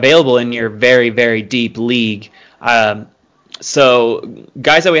are available in your very, very deep league. So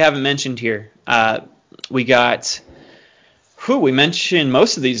guys that we haven't mentioned here, we mentioned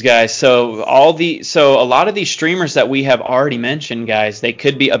most of these guys. So a lot of these streamers that we have already mentioned, guys, they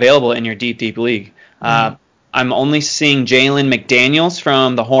could be available in your deep league. I'm only seeing Jalen McDaniels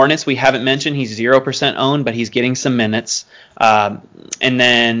from the Hornets. We haven't mentioned he's 0% owned, but he's getting some minutes. And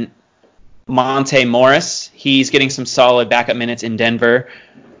then Monte Morris, he's getting some solid backup minutes in Denver.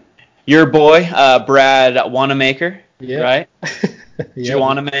 Your boy, Brad Wanamaker, right?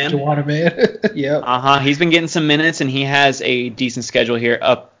 Juwanna Man. Yeah. He's been getting some minutes, and he has a decent schedule here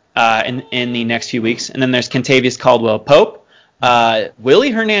up in the next few weeks. And then there's Kentavious Caldwell-Pope.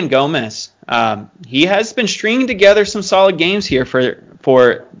 Willie Hernangomez. He has been stringing together some solid games here for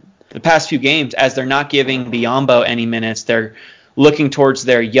the past few games as they're not giving Biyombo any minutes. They're looking towards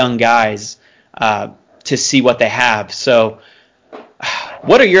their young guys to see what they have. So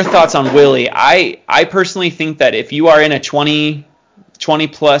what are your thoughts on Willie? I personally think that if you are in a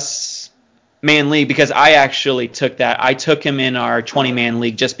 20-plus man league, because I actually took that. I took him in our 20-man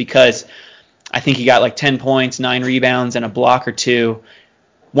league just because I think he got like 10 points, 9 rebounds, and a block or two.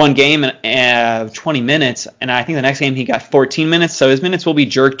 One game and 20 minutes, and I think the next game he got 14 minutes, so his minutes will be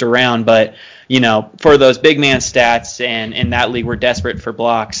jerked around. But, for those big man stats, and in that league we're desperate for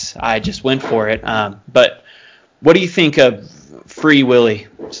blocks, I just went for it. But what do you think of Free Willie,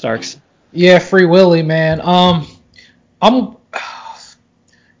 Starks? Yeah, Free Willie, man.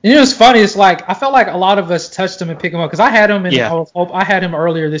 And it's funny. It's like I felt like a lot of us touched him and picked him up because I had him and I had him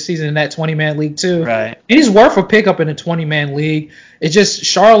earlier this season in that 20-man league too. Right. He's worth a pickup in a 20-man league. It's just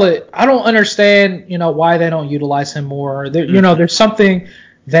Charlotte. I don't understand, why they don't utilize him more. There's something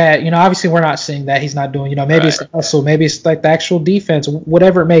that obviously we're not seeing that he's not doing. Maybe it's the hustle, maybe it's like the actual defense,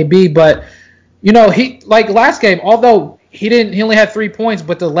 whatever it may be. But he like last game, although he only had 3 points,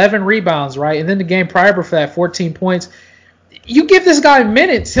 but the 11 rebounds, right, and then the game prior for that 14 points. You give this guy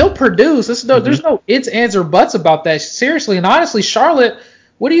minutes, he'll produce. There's no ifs, ands, or buts about that. Seriously, and honestly, Charlotte,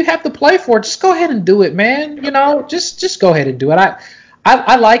 what do you have to play for? Just go ahead and do it, man. Just go ahead and do it.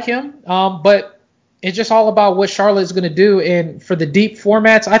 I like him, but it's just all about what Charlotte is going to do. And for the deep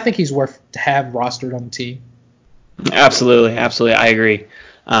formats, I think he's worth to have rostered on the team. Absolutely, I agree.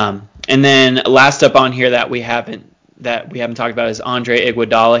 And then last up on here that we haven't talked about is Andre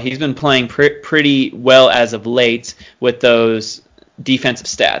Iguodala. He's been playing pretty well as of late with those defensive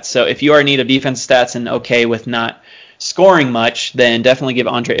stats. So if you are in need of defensive stats and okay with not scoring much, then definitely give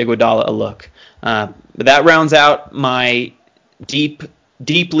Andre Iguodala a look. But that rounds out my deep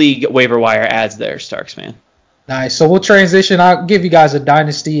league waiver wire ads there, Starks, man. Nice. So we'll transition. I'll give you guys a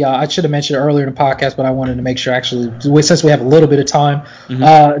dynasty. I should have mentioned it earlier in the podcast, but I wanted to make sure actually, since we have a little bit of time.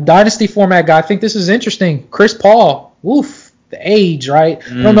 Dynasty format guy. I think this is interesting. Chris Paul. Woof. The age, right?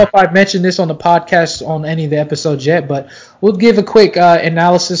 I don't know if I've mentioned this on the podcast on any of the episodes yet, but we'll give a quick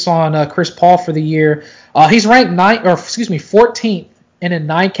analysis on Chris Paul for the year. He's ranked 14th in a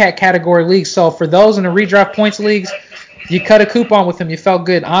 9-cat category league. So for those in the redraft points leagues, you cut a coupon with him. You felt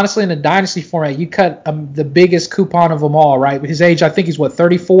good. Honestly, in the dynasty format, you cut the biggest coupon of them all, right? His age, I think he's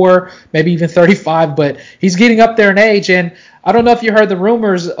 34, maybe even 35, but he's getting up there in age. And I don't know if you heard the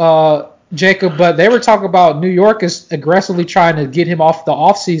rumors, Jacob, but they were talking about New York is aggressively trying to get him off the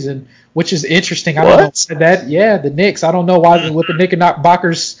offseason, which is interesting. I don't know said that. Yeah, the Knicks. I don't know what the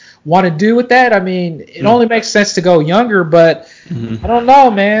Knickerbockers want to do with that. I mean, it only makes sense to go younger, but I don't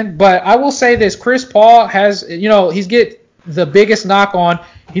know, man. But I will say this: Chris Paul has, he's get the biggest knock on.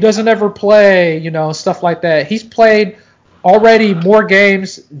 He doesn't ever play, stuff like that. He's played already more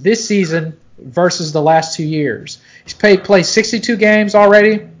games this season versus the last 2 years. He's played 62 games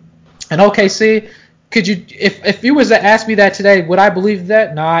already. And OKC, could you, if you was to ask me that today, would I believe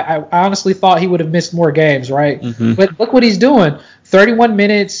that? No, I honestly thought he would have missed more games, right? But look what he's doing. 31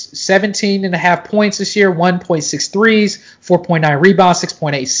 minutes, 17.5 points this year, 1.6 threes, 4.9 rebounds,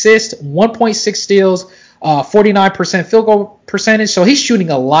 6.8 assists, 1.6 steals, 49% field goal percentage. So he's shooting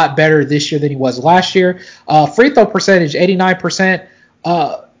a lot better this year than he was last year. Free throw percentage, 89%.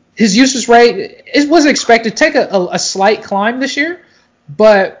 His usage rate, it was expected to take a slight climb this year,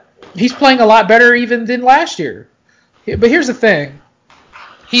 but he's playing a lot better even than last year. But here's the thing.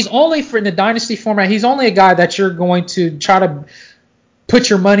 He's only, for in the dynasty format, he's only a guy that you're going to try to put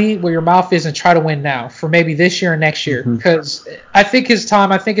your money where your mouth is and try to win now for maybe this year or next year. Because I think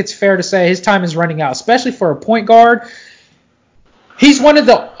it's fair to say his time is running out, especially for a point guard. He's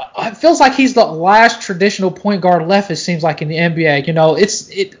it feels like he's the last traditional point guard left, it seems like, in the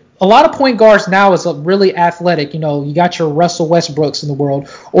NBA. A lot of point guards now is really athletic. You got your Russell Westbrooks in the world,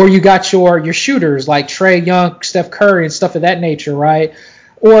 or you got your shooters like Trae Young, Steph Curry, and stuff of that nature, right?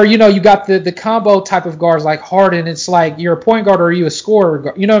 Or, you got the combo type of guards like Harden. It's like you're a point guard or are you a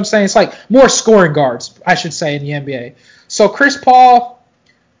scorer? You know what I'm saying? It's like more scoring guards, I should say, in the NBA. So Chris Paul,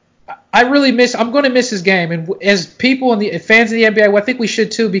 I'm going to miss his game. And as people and the fans of the NBA, I think we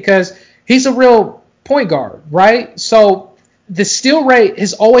should too, because he's a real point guard, right? So the steal rate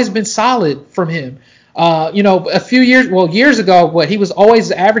has always been solid from him. A few years ago, he was always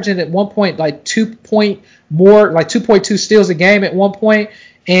averaging at one point like 2.2 steals a game at one point.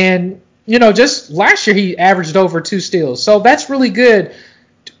 And, just last year he averaged over 2 steals. So that's really good.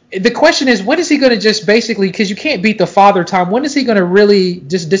 The question is, when is he going to just basically, because you can't beat the father time, when is he going to really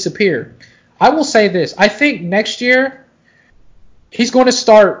just disappear? I will say this. I think next year he's going to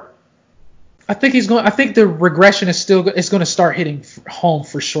start. I think the regression is going to start hitting home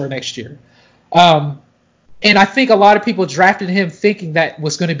for sure next year. And I think a lot of people drafted him thinking that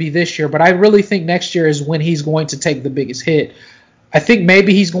was going to be this year, but I really think next year is when he's going to take the biggest hit. I think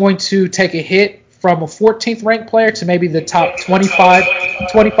maybe he's going to take a hit from a 14th ranked player to maybe the top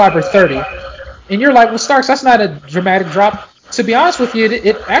 25 or 30. And you're like, well, Starks, that's not a dramatic drop. To be honest with you,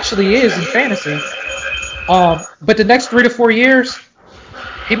 it actually is in fantasy. But the next 3 to 4 years,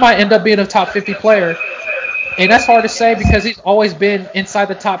 he might end up being a top 50 player. And that's hard to say because he's always been inside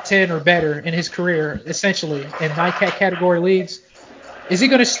the top 10 or better in his career, essentially, in 9-cat category leagues. Is he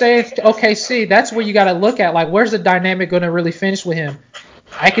going to stay at OKC? That's where you got to look at, like, where's the dynamic going to really finish with him?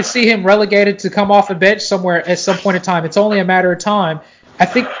 I could see him relegated to come off the bench somewhere at some point in time. It's only a matter of time. I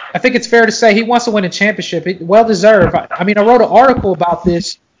think it's fair to say he wants to win a championship. Well deserved. I mean, I wrote an article about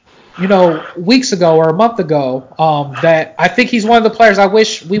this, weeks ago or a month ago, that I think he's one of the players I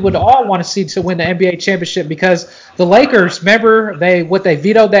wish we would all want to see to win the NBA championship, because the Lakers, remember they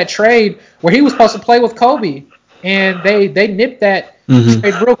vetoed that trade where he was supposed to play with Kobe, and they nipped that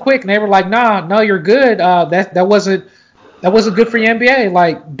trade real quick, and they were like, nah, no, you're good. That wasn't good for the NBA.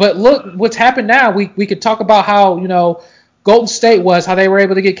 Like, but look what's happened now. We could talk about how Golden State was, how they were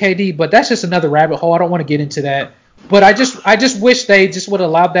able to get KD, but that's just another rabbit hole. I don't want to get into that. But I just wish they just would have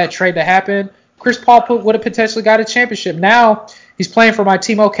allowed that trade to happen. Chris Paul would have potentially got a championship. Now he's playing for my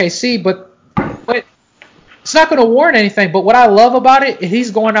team OKC, but it's not going to warrant anything. But what I love about it is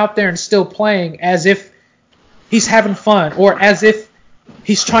he's going out there and still playing as if he's having fun, or as if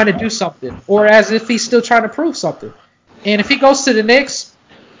he's trying to do something, or as if he's still trying to prove something. And if he goes to the Knicks,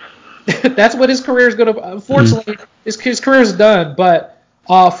 that's what his career is going to. Unfortunately, his career is done. But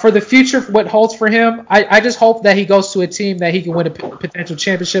for the future, what holds for him, I just hope that he goes to a team that he can win a potential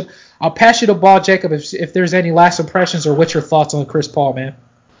championship. I'll pass you the ball, Jacob, if there's any last impressions or what's your thoughts on Chris Paul, man.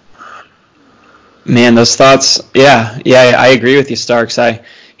 Man, those thoughts, yeah, I agree with you, Starks.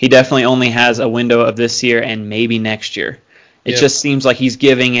 He definitely only has a window of this year and maybe next year. It just seems like he's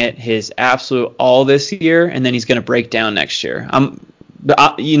giving it his absolute all this year, and then he's going to break down next year.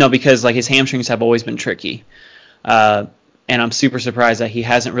 Because like his hamstrings have always been tricky. And I'm super surprised that he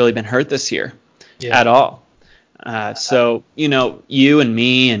hasn't really been hurt this year at all. So, you and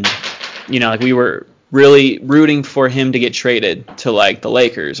me and, like we were really rooting for him to get traded to like the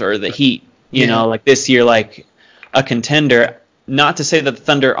Lakers or the Heat, like this year, like a contender. Not to say that the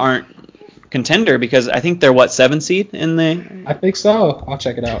Thunder aren't contender, because I think they're 7th seed in the. I think so. I'll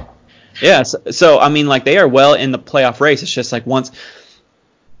check it out. Yeah. So I mean, like they are well in the playoff race. It's just like once,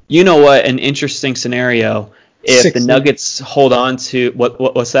 an interesting scenario. If 6, the Nuggets hold on to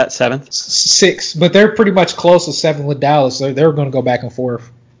what's that, 7th? 6, but they're pretty much close to 7 with Dallas. So they're going to go back and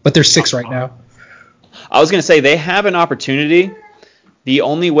forth, but they're 6 right now. I was going to say they have an opportunity. The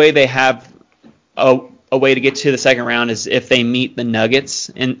only way they have a way to get to the second round is if they meet the Nuggets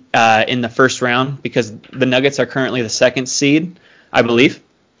in the first round, because the Nuggets are currently the 2nd seed, I believe.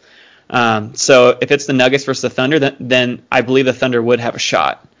 So if it's the Nuggets versus the Thunder, then I believe the Thunder would have a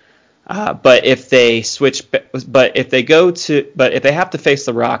shot. But if they if they have to face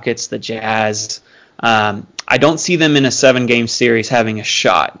the Rockets, the Jazz, I don't see them in a 7-game series having a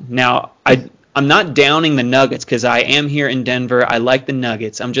shot. Now, I'm not downing the Nuggets because I am here in Denver. I like the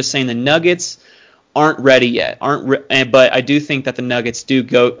Nuggets. I'm just saying the Nuggets aren't ready yet. But I do think that the Nuggets do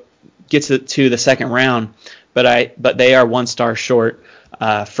get to the second round. But they are 1 star short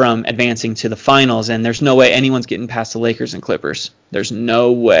from advancing to the finals, and there's no way anyone's getting past the Lakers and Clippers. There's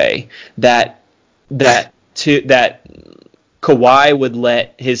no way that Kawhi would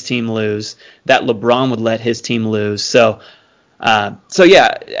let his team lose, that LeBron would let his team lose. So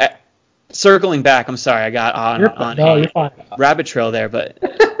yeah. Circling back, I'm sorry I got on a rabbit trail there, but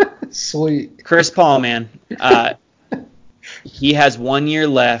sweet. Chris Paul, man, he has 1 year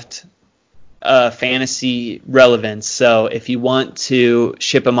left. Fantasy relevance. So if you want to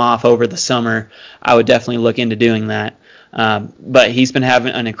ship him off over the summer, I would definitely look into doing that. But he's been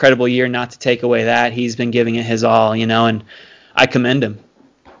having an incredible year, not to take away that. He's been giving it his all, and I commend him.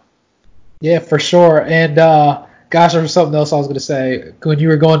 Yeah, for sure. And gosh, there was something else I was going to say. When you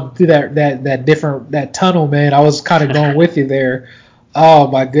were going through that tunnel, man, I was kind of going with you there. Oh,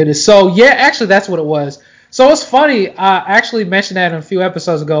 my goodness. So, yeah, actually, that's what it was. So it's funny. I actually mentioned that in a few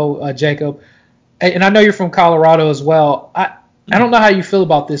episodes ago, Jacob. And I know you're from Colorado as well. I don't know how you feel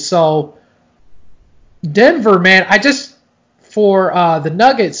about this. So Denver, man, for the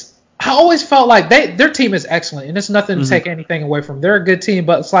Nuggets, I always felt like their team is excellent, and it's nothing to take anything away from them. They're a good team,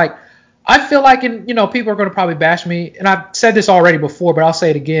 but it's like I feel like, people are going to probably bash me, and I've said this already before, but I'll say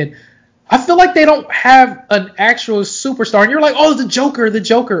it again. I feel like they don't have an actual superstar, and you're like, oh, the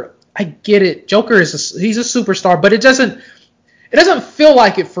Joker. I get it. Joker he's a superstar, but it doesn't feel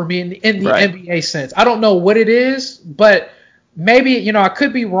like it for me in the NBA sense. I don't know what it is, but maybe, I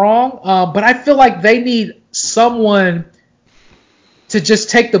could be wrong. But I feel like they need someone to just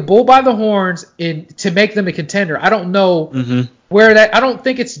take the bull by the horns and to make them a contender. I don't know I don't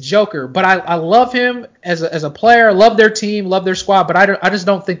think it's Joker, but I love him as a player. I love their team, love their squad, but I just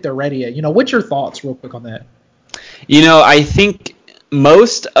don't think they're ready yet. What's your thoughts real quick on that? I think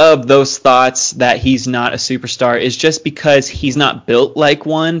most of those thoughts that he's not a superstar is just because he's not built like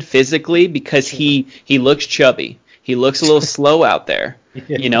one physically, because he looks chubby. He looks a little slow out there,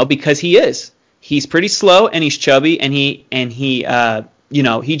 because he is. He's pretty slow and he's chubby, and he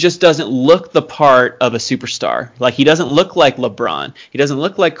he just doesn't look the part of a superstar. Like, he doesn't look like LeBron. He doesn't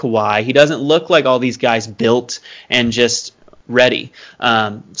look like Kawhi. He doesn't look like all these guys built and just ready.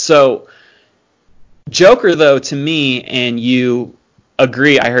 So Joker, though, to me, and you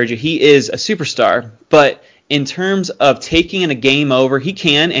agree, I heard you, he is a superstar. But in terms of taking in a game over, he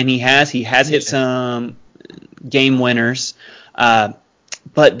can, and he has hit some game winners.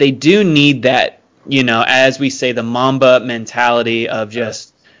 But they do need that, as we say, the Mamba mentality of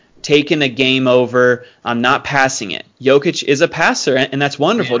just taking a game over, not passing it. Jokic is a passer, and that's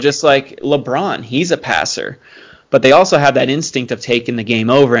wonderful, just like LeBron. He's a passer. But they also have that instinct of taking the game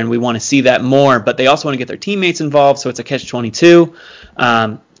over, and we want to see that more. But they also want to get their teammates involved, so it's a catch-22.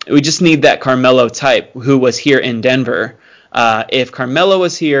 We just need that Carmelo type who was here in Denver. If Carmelo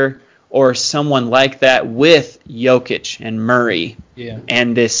was here, or someone like that with Jokic and Murray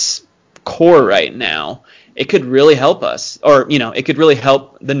and this core right now, it could really help us. Or, it could really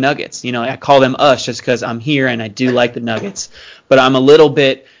help the Nuggets. I call them us just because I'm here and I do like the Nuggets. But I'm a little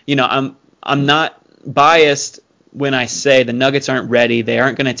bit, I'm not biased when I say the Nuggets aren't ready. They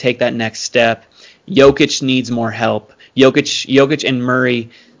aren't going to take that next step. Jokic needs more help. Jokic and Murray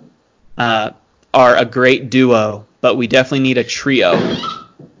are a great duo, but we definitely need a trio.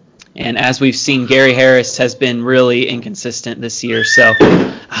 And as we've seen, Gary Harris has been really inconsistent this year. So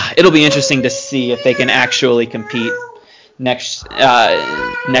it'll be interesting to see if they can actually compete next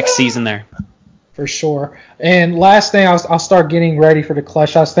season there. For sure. And last thing, I'll start getting ready for the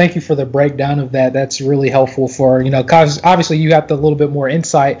clutch shots. Thank you for the breakdown of that. That's really helpful for, because obviously you have a little bit more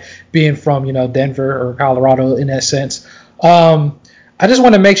insight being from, Denver or Colorado in that sense. I just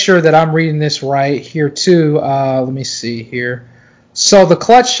want to make sure that I'm reading this right here too. Let me see here. So the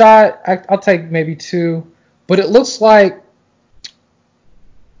clutch shot, I'll take maybe 2, but it looks like,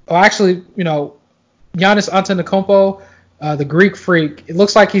 Giannis Antetokounmpo, the Greek Freak, it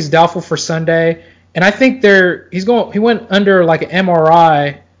looks like he's doubtful for Sunday, and I think he went under like an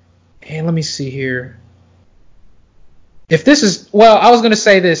MRI, and let me see here. If this is, I was going to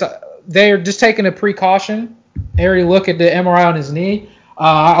say this, they're just taking a precaution. They already look at the MRI on his knee.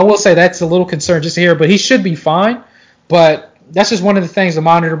 I will say that's a little concern just here, but he should be fine. But that's just one of the things to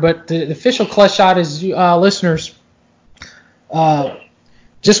monitor. But the official clutch shot is, listeners,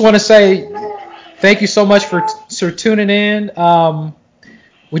 just want to say thank you so much for tuning in.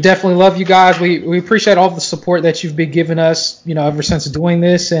 We definitely love you guys. We appreciate all the support that you've been giving us, ever since doing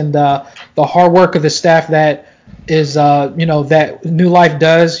this, and the hard work of the staff that is, that New Life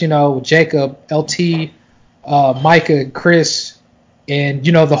does. Jacob, LT, Micah, Chris, and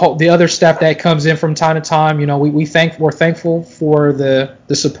the other staff that comes in from time to time. We're thankful for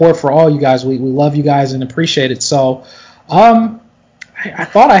the support for all you guys. We love you guys and appreciate it. So, I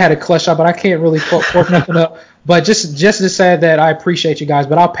thought I had a clutch shot, but I can't really fork nothing up. But just to say that I appreciate you guys.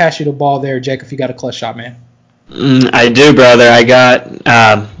 But I'll pass you the ball there, Jake, if you got a clutch shot, man. I do, brother. I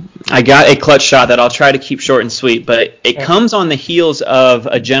got a clutch shot that I'll try to keep short and sweet, but it comes on the heels of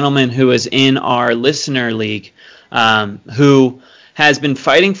a gentleman who is in our listener league, who has been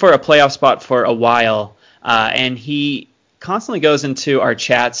fighting for a playoff spot for a while, and he constantly goes into our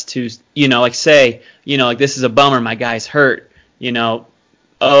chats to, say, this is a bummer, my guy's hurt,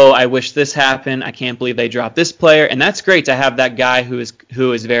 oh, I wish this happened, I can't believe they dropped this player, and that's great to have that guy who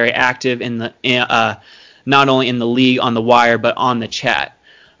is very active in the not only in the league on the wire but on the chat.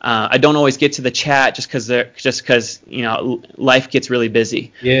 I don't always get to the chat just because life gets really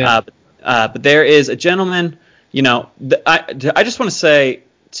busy. Yeah. But there is a gentleman. I just want to say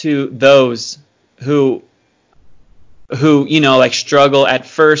to those who struggle at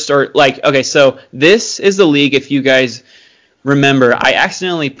first, or okay, so this is the league. If you guys remember, I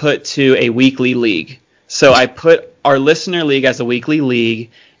accidentally put to a weekly league. So I put our listener league as a weekly league.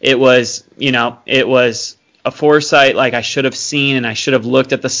 It was a foresight, I should have seen, and I should have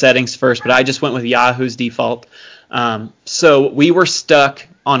looked at the settings first, but I just went with Yahoo's default. So we were stuck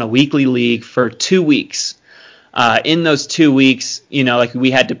on a weekly league for 2 weeks. In those 2 weeks,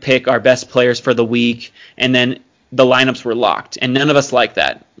 we had to pick our best players for the week, and then the lineups were locked, and none of us like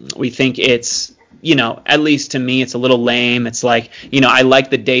that. We think it's, at least to me, it's a little lame. It's I like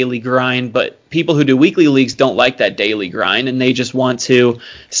the daily grind, but people who do weekly leagues don't like that daily grind, and they just want to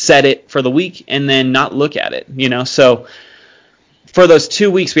set it for the week and then not look at it, So for those 2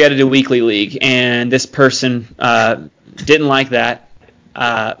 weeks, we had to do weekly league, and this person didn't like that.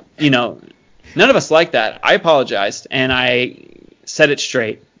 None of us like that. I apologized, and I set it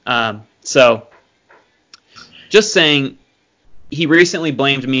straight. So just saying, he recently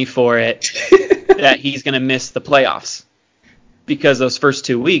blamed me for it, that he's going to miss the playoffs because those first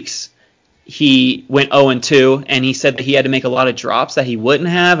 2 weeks, he went 0-2, and he said that he had to make a lot of drops that he wouldn't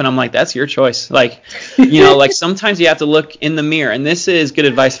have, and I'm like, that's your choice. Like, like sometimes you have to look in the mirror, and this is good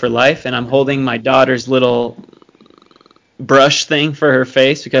advice for life, and I'm holding my daughter's little brush thing for her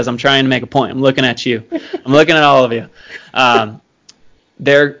face because I'm trying to make a point. I'm looking at you. I'm looking at all of you.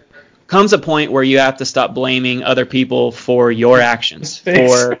 There comes a point where you have to stop blaming other people for your actions,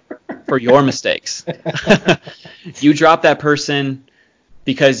 for your mistakes. You drop that person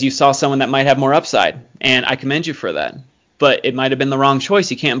because you saw someone that might have more upside, and I commend you for that. But it might have been the wrong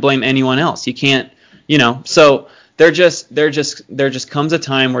choice. You can't blame anyone else. You can't, So there just comes a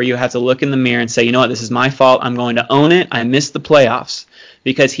time where you have to look in the mirror and say, you know what, this is my fault. I'm going to own it. I missed the playoffs,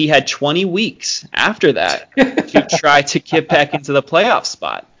 because he had 20 weeks after that to try to get back into the playoff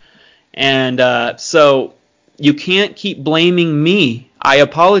spot. And so you can't keep blaming me. I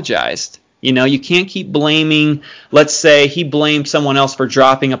apologized. You can't keep blaming. Let's say he blamed someone else for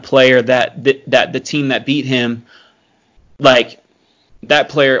dropping a player that the team that beat him, like, that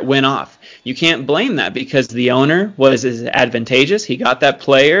player went off. You can't blame that because the owner was advantageous. He got that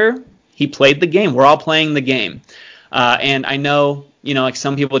player. He played the game. We're all playing the game. And I know, like,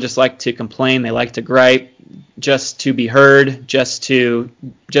 some people just like to complain. They like to gripe just to be heard, just to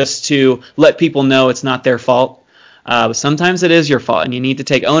let people know it's not their fault. But sometimes it is your fault, and you need to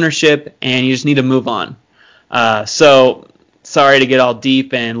take ownership, and you just need to move on. So sorry to get all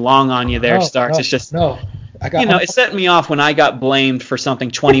deep and long on you there, Starks. It's just it set me off when I got blamed for something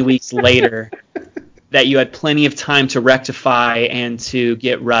 20 weeks later that you had plenty of time to rectify and to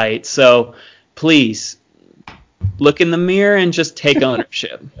get right. So please look in the mirror and just take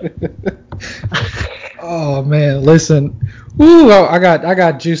ownership. Oh man, listen. Ooh, I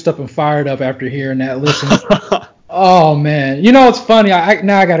got juiced up and fired up after hearing that. Listen. Oh man, it's funny.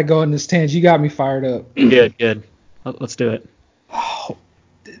 Now I got to go in this tangent. You got me fired up. Good. Let's do it.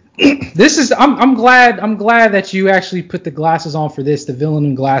 This is. I'm glad that you actually put the glasses on for this, the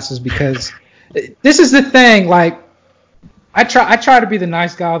villain glasses, because this is the thing. Like, I try to be the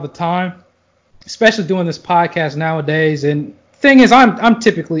nice guy all the time, especially doing this podcast nowadays. And thing is, I'm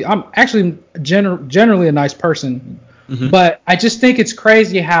actually generally a nice person, but I just think it's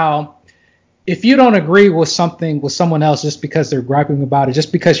crazy how, if you don't agree with something with someone else just because they're griping about it,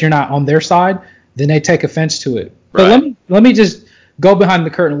 just because you're not on their side, then they take offense to it. Right. But let me just go behind the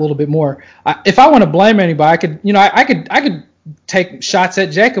curtain a little bit more. If I want to blame anybody, I could take shots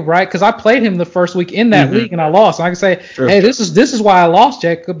at Jacob, right? Because I played him the first week in that league and I lost. And I can say, True. Hey, this is why I lost,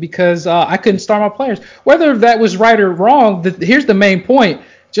 Jacob, because I couldn't start my players. Whether that was right or wrong, here's the main point.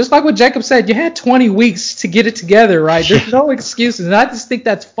 Just like what Jacob said, you had 20 weeks to get it together, right? There's no excuses. And I just think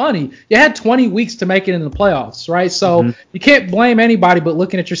that's funny. You had 20 weeks to make it in the playoffs, right? So you can't blame anybody but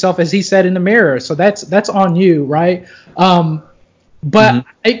looking at yourself, as he said, in the mirror. So that's on you, right? But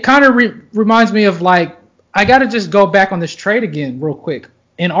it kind of reminds me of, like, I got to just go back on this trade again real quick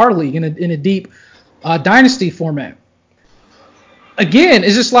in our league in a deep dynasty format. Again,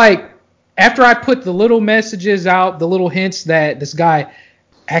 it's just like, after I put the little messages out, the little hints that this guy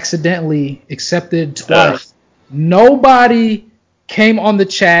accidentally accepted twice, nobody came on the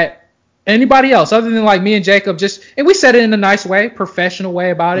chat, anybody else other than like me and Jacob, and we said it in a nice way, professional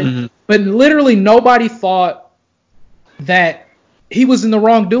way about it, but literally nobody thought that he was in the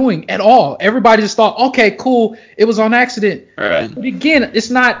wrongdoing at all. Everybody just thought, okay, cool, it was on accident. Right. But again, it's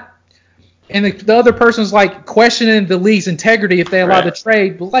not. And the other person's like questioning the league's integrity if they allowed the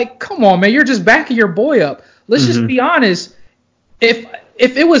trade. But, like, come on, man, you're just backing your boy up. Let's just be honest.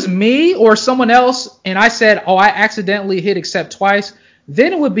 If it was me or someone else and I said, I accidentally hit accept twice,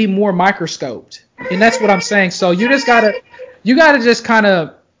 then it would be more microscoped. And that's what I'm saying. So you gotta just kind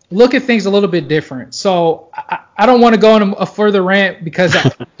of look at things a little bit different. So I don't want to go on a further rant because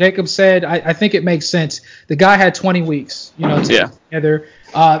Jacob said, I think it makes sense. The guy had 20 weeks, to get together.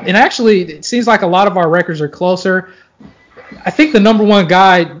 And actually, it seems like a lot of our records are closer. I think the number one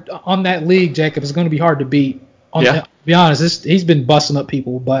guy on that league, Jacob, is going to be hard to beat. To be honest, he's been busting up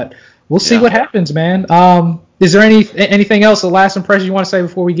people, but we'll see what happens, man. Is there anything else, the last impression you want to say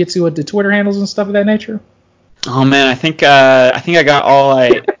before we get to the Twitter handles and stuff of that nature? Oh man, I think I got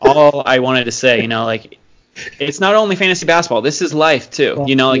all I wanted to say. Like, it's not only fantasy basketball. This is life too.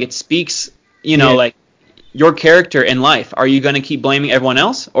 Like, it speaks. Like, your character in life. Are you going to keep blaming everyone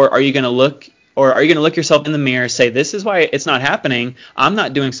else, or are you going to look yourself in the mirror, say, this is why it's not happening, I'm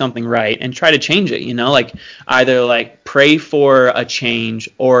not doing something right, and try to change it, like, either like pray for a change,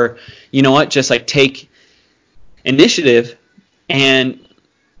 or just like take initiative and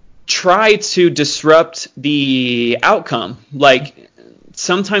try to disrupt the outcome. Like,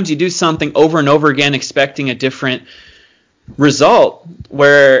 sometimes you do something over and over again expecting a different result,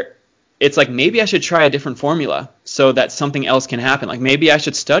 where it's like maybe I should try a different formula so that something else can happen. Like maybe I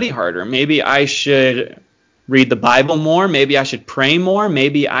should study harder. Maybe I should read the Bible more. Maybe I should pray more.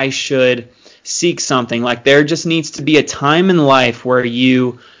 Maybe I should seek something. Like there just needs to be a time in life where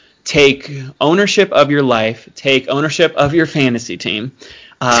you take ownership of your life, take ownership of your fantasy team,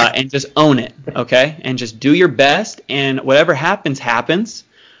 and just own it, okay? And just do your best, and whatever happens, happens.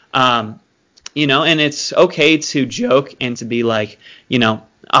 You know, and it's okay to joke and to be like, you know,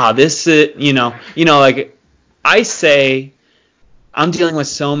 this is, you know, like I say, I'm dealing with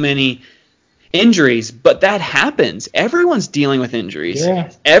so many injuries, but that happens. Everyone's dealing with injuries.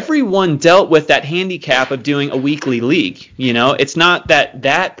 Yeah. Everyone dealt with that handicap of doing a weekly league. You know, it's not that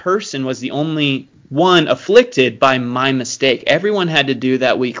that person was the only one afflicted by my mistake. Everyone had to do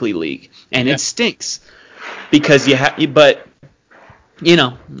that weekly league, and it stinks because but you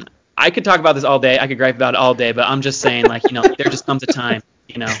know, I could talk about this all day. I could gripe about it all day, but I'm just saying, like, you know, there just comes a time,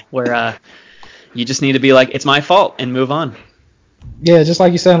 you know, where you just need to be like, it's my fault, and move on. Yeah, just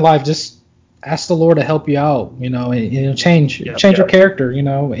like you said in life, just ask the Lord to help you out, you know, and change your character, you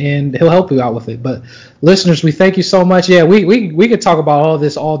know, and He'll help you out with it. But listeners, we thank you so much. Yeah, we could talk about all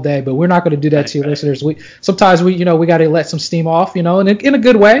this all day, but we're not going to do that to you, listeners. Sometimes we got to let some steam off, you know, in a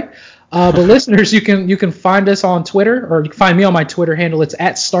good way. But listeners, you can find us on Twitter, or you can find me on my Twitter handle. It's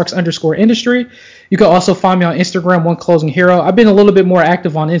 @Starks_industry. You can also find me on Instagram, One Closing Hero. I've been a little bit more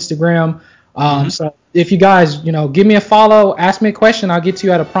active on Instagram. So if you guys, you know, give me a follow, ask me a question, I'll get to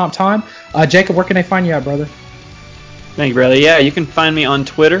you at a prompt time. Jacob, where can they find you at, brother? Thank you, brother. Yeah, you can find me on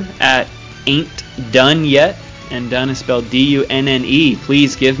Twitter at @Ain'tDoneYet, and done is spelled DUNNE.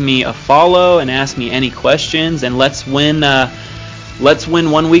 Please give me a follow and ask me any questions, and let's win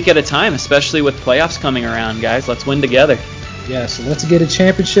 1 week at a time, especially with playoffs coming around, guys. Let's win together. Yeah, so let's get a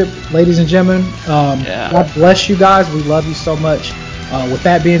championship, ladies and gentlemen. God bless you guys. We love you so much. With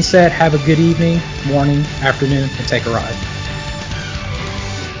that being said, have a good evening, morning, afternoon, and take a ride.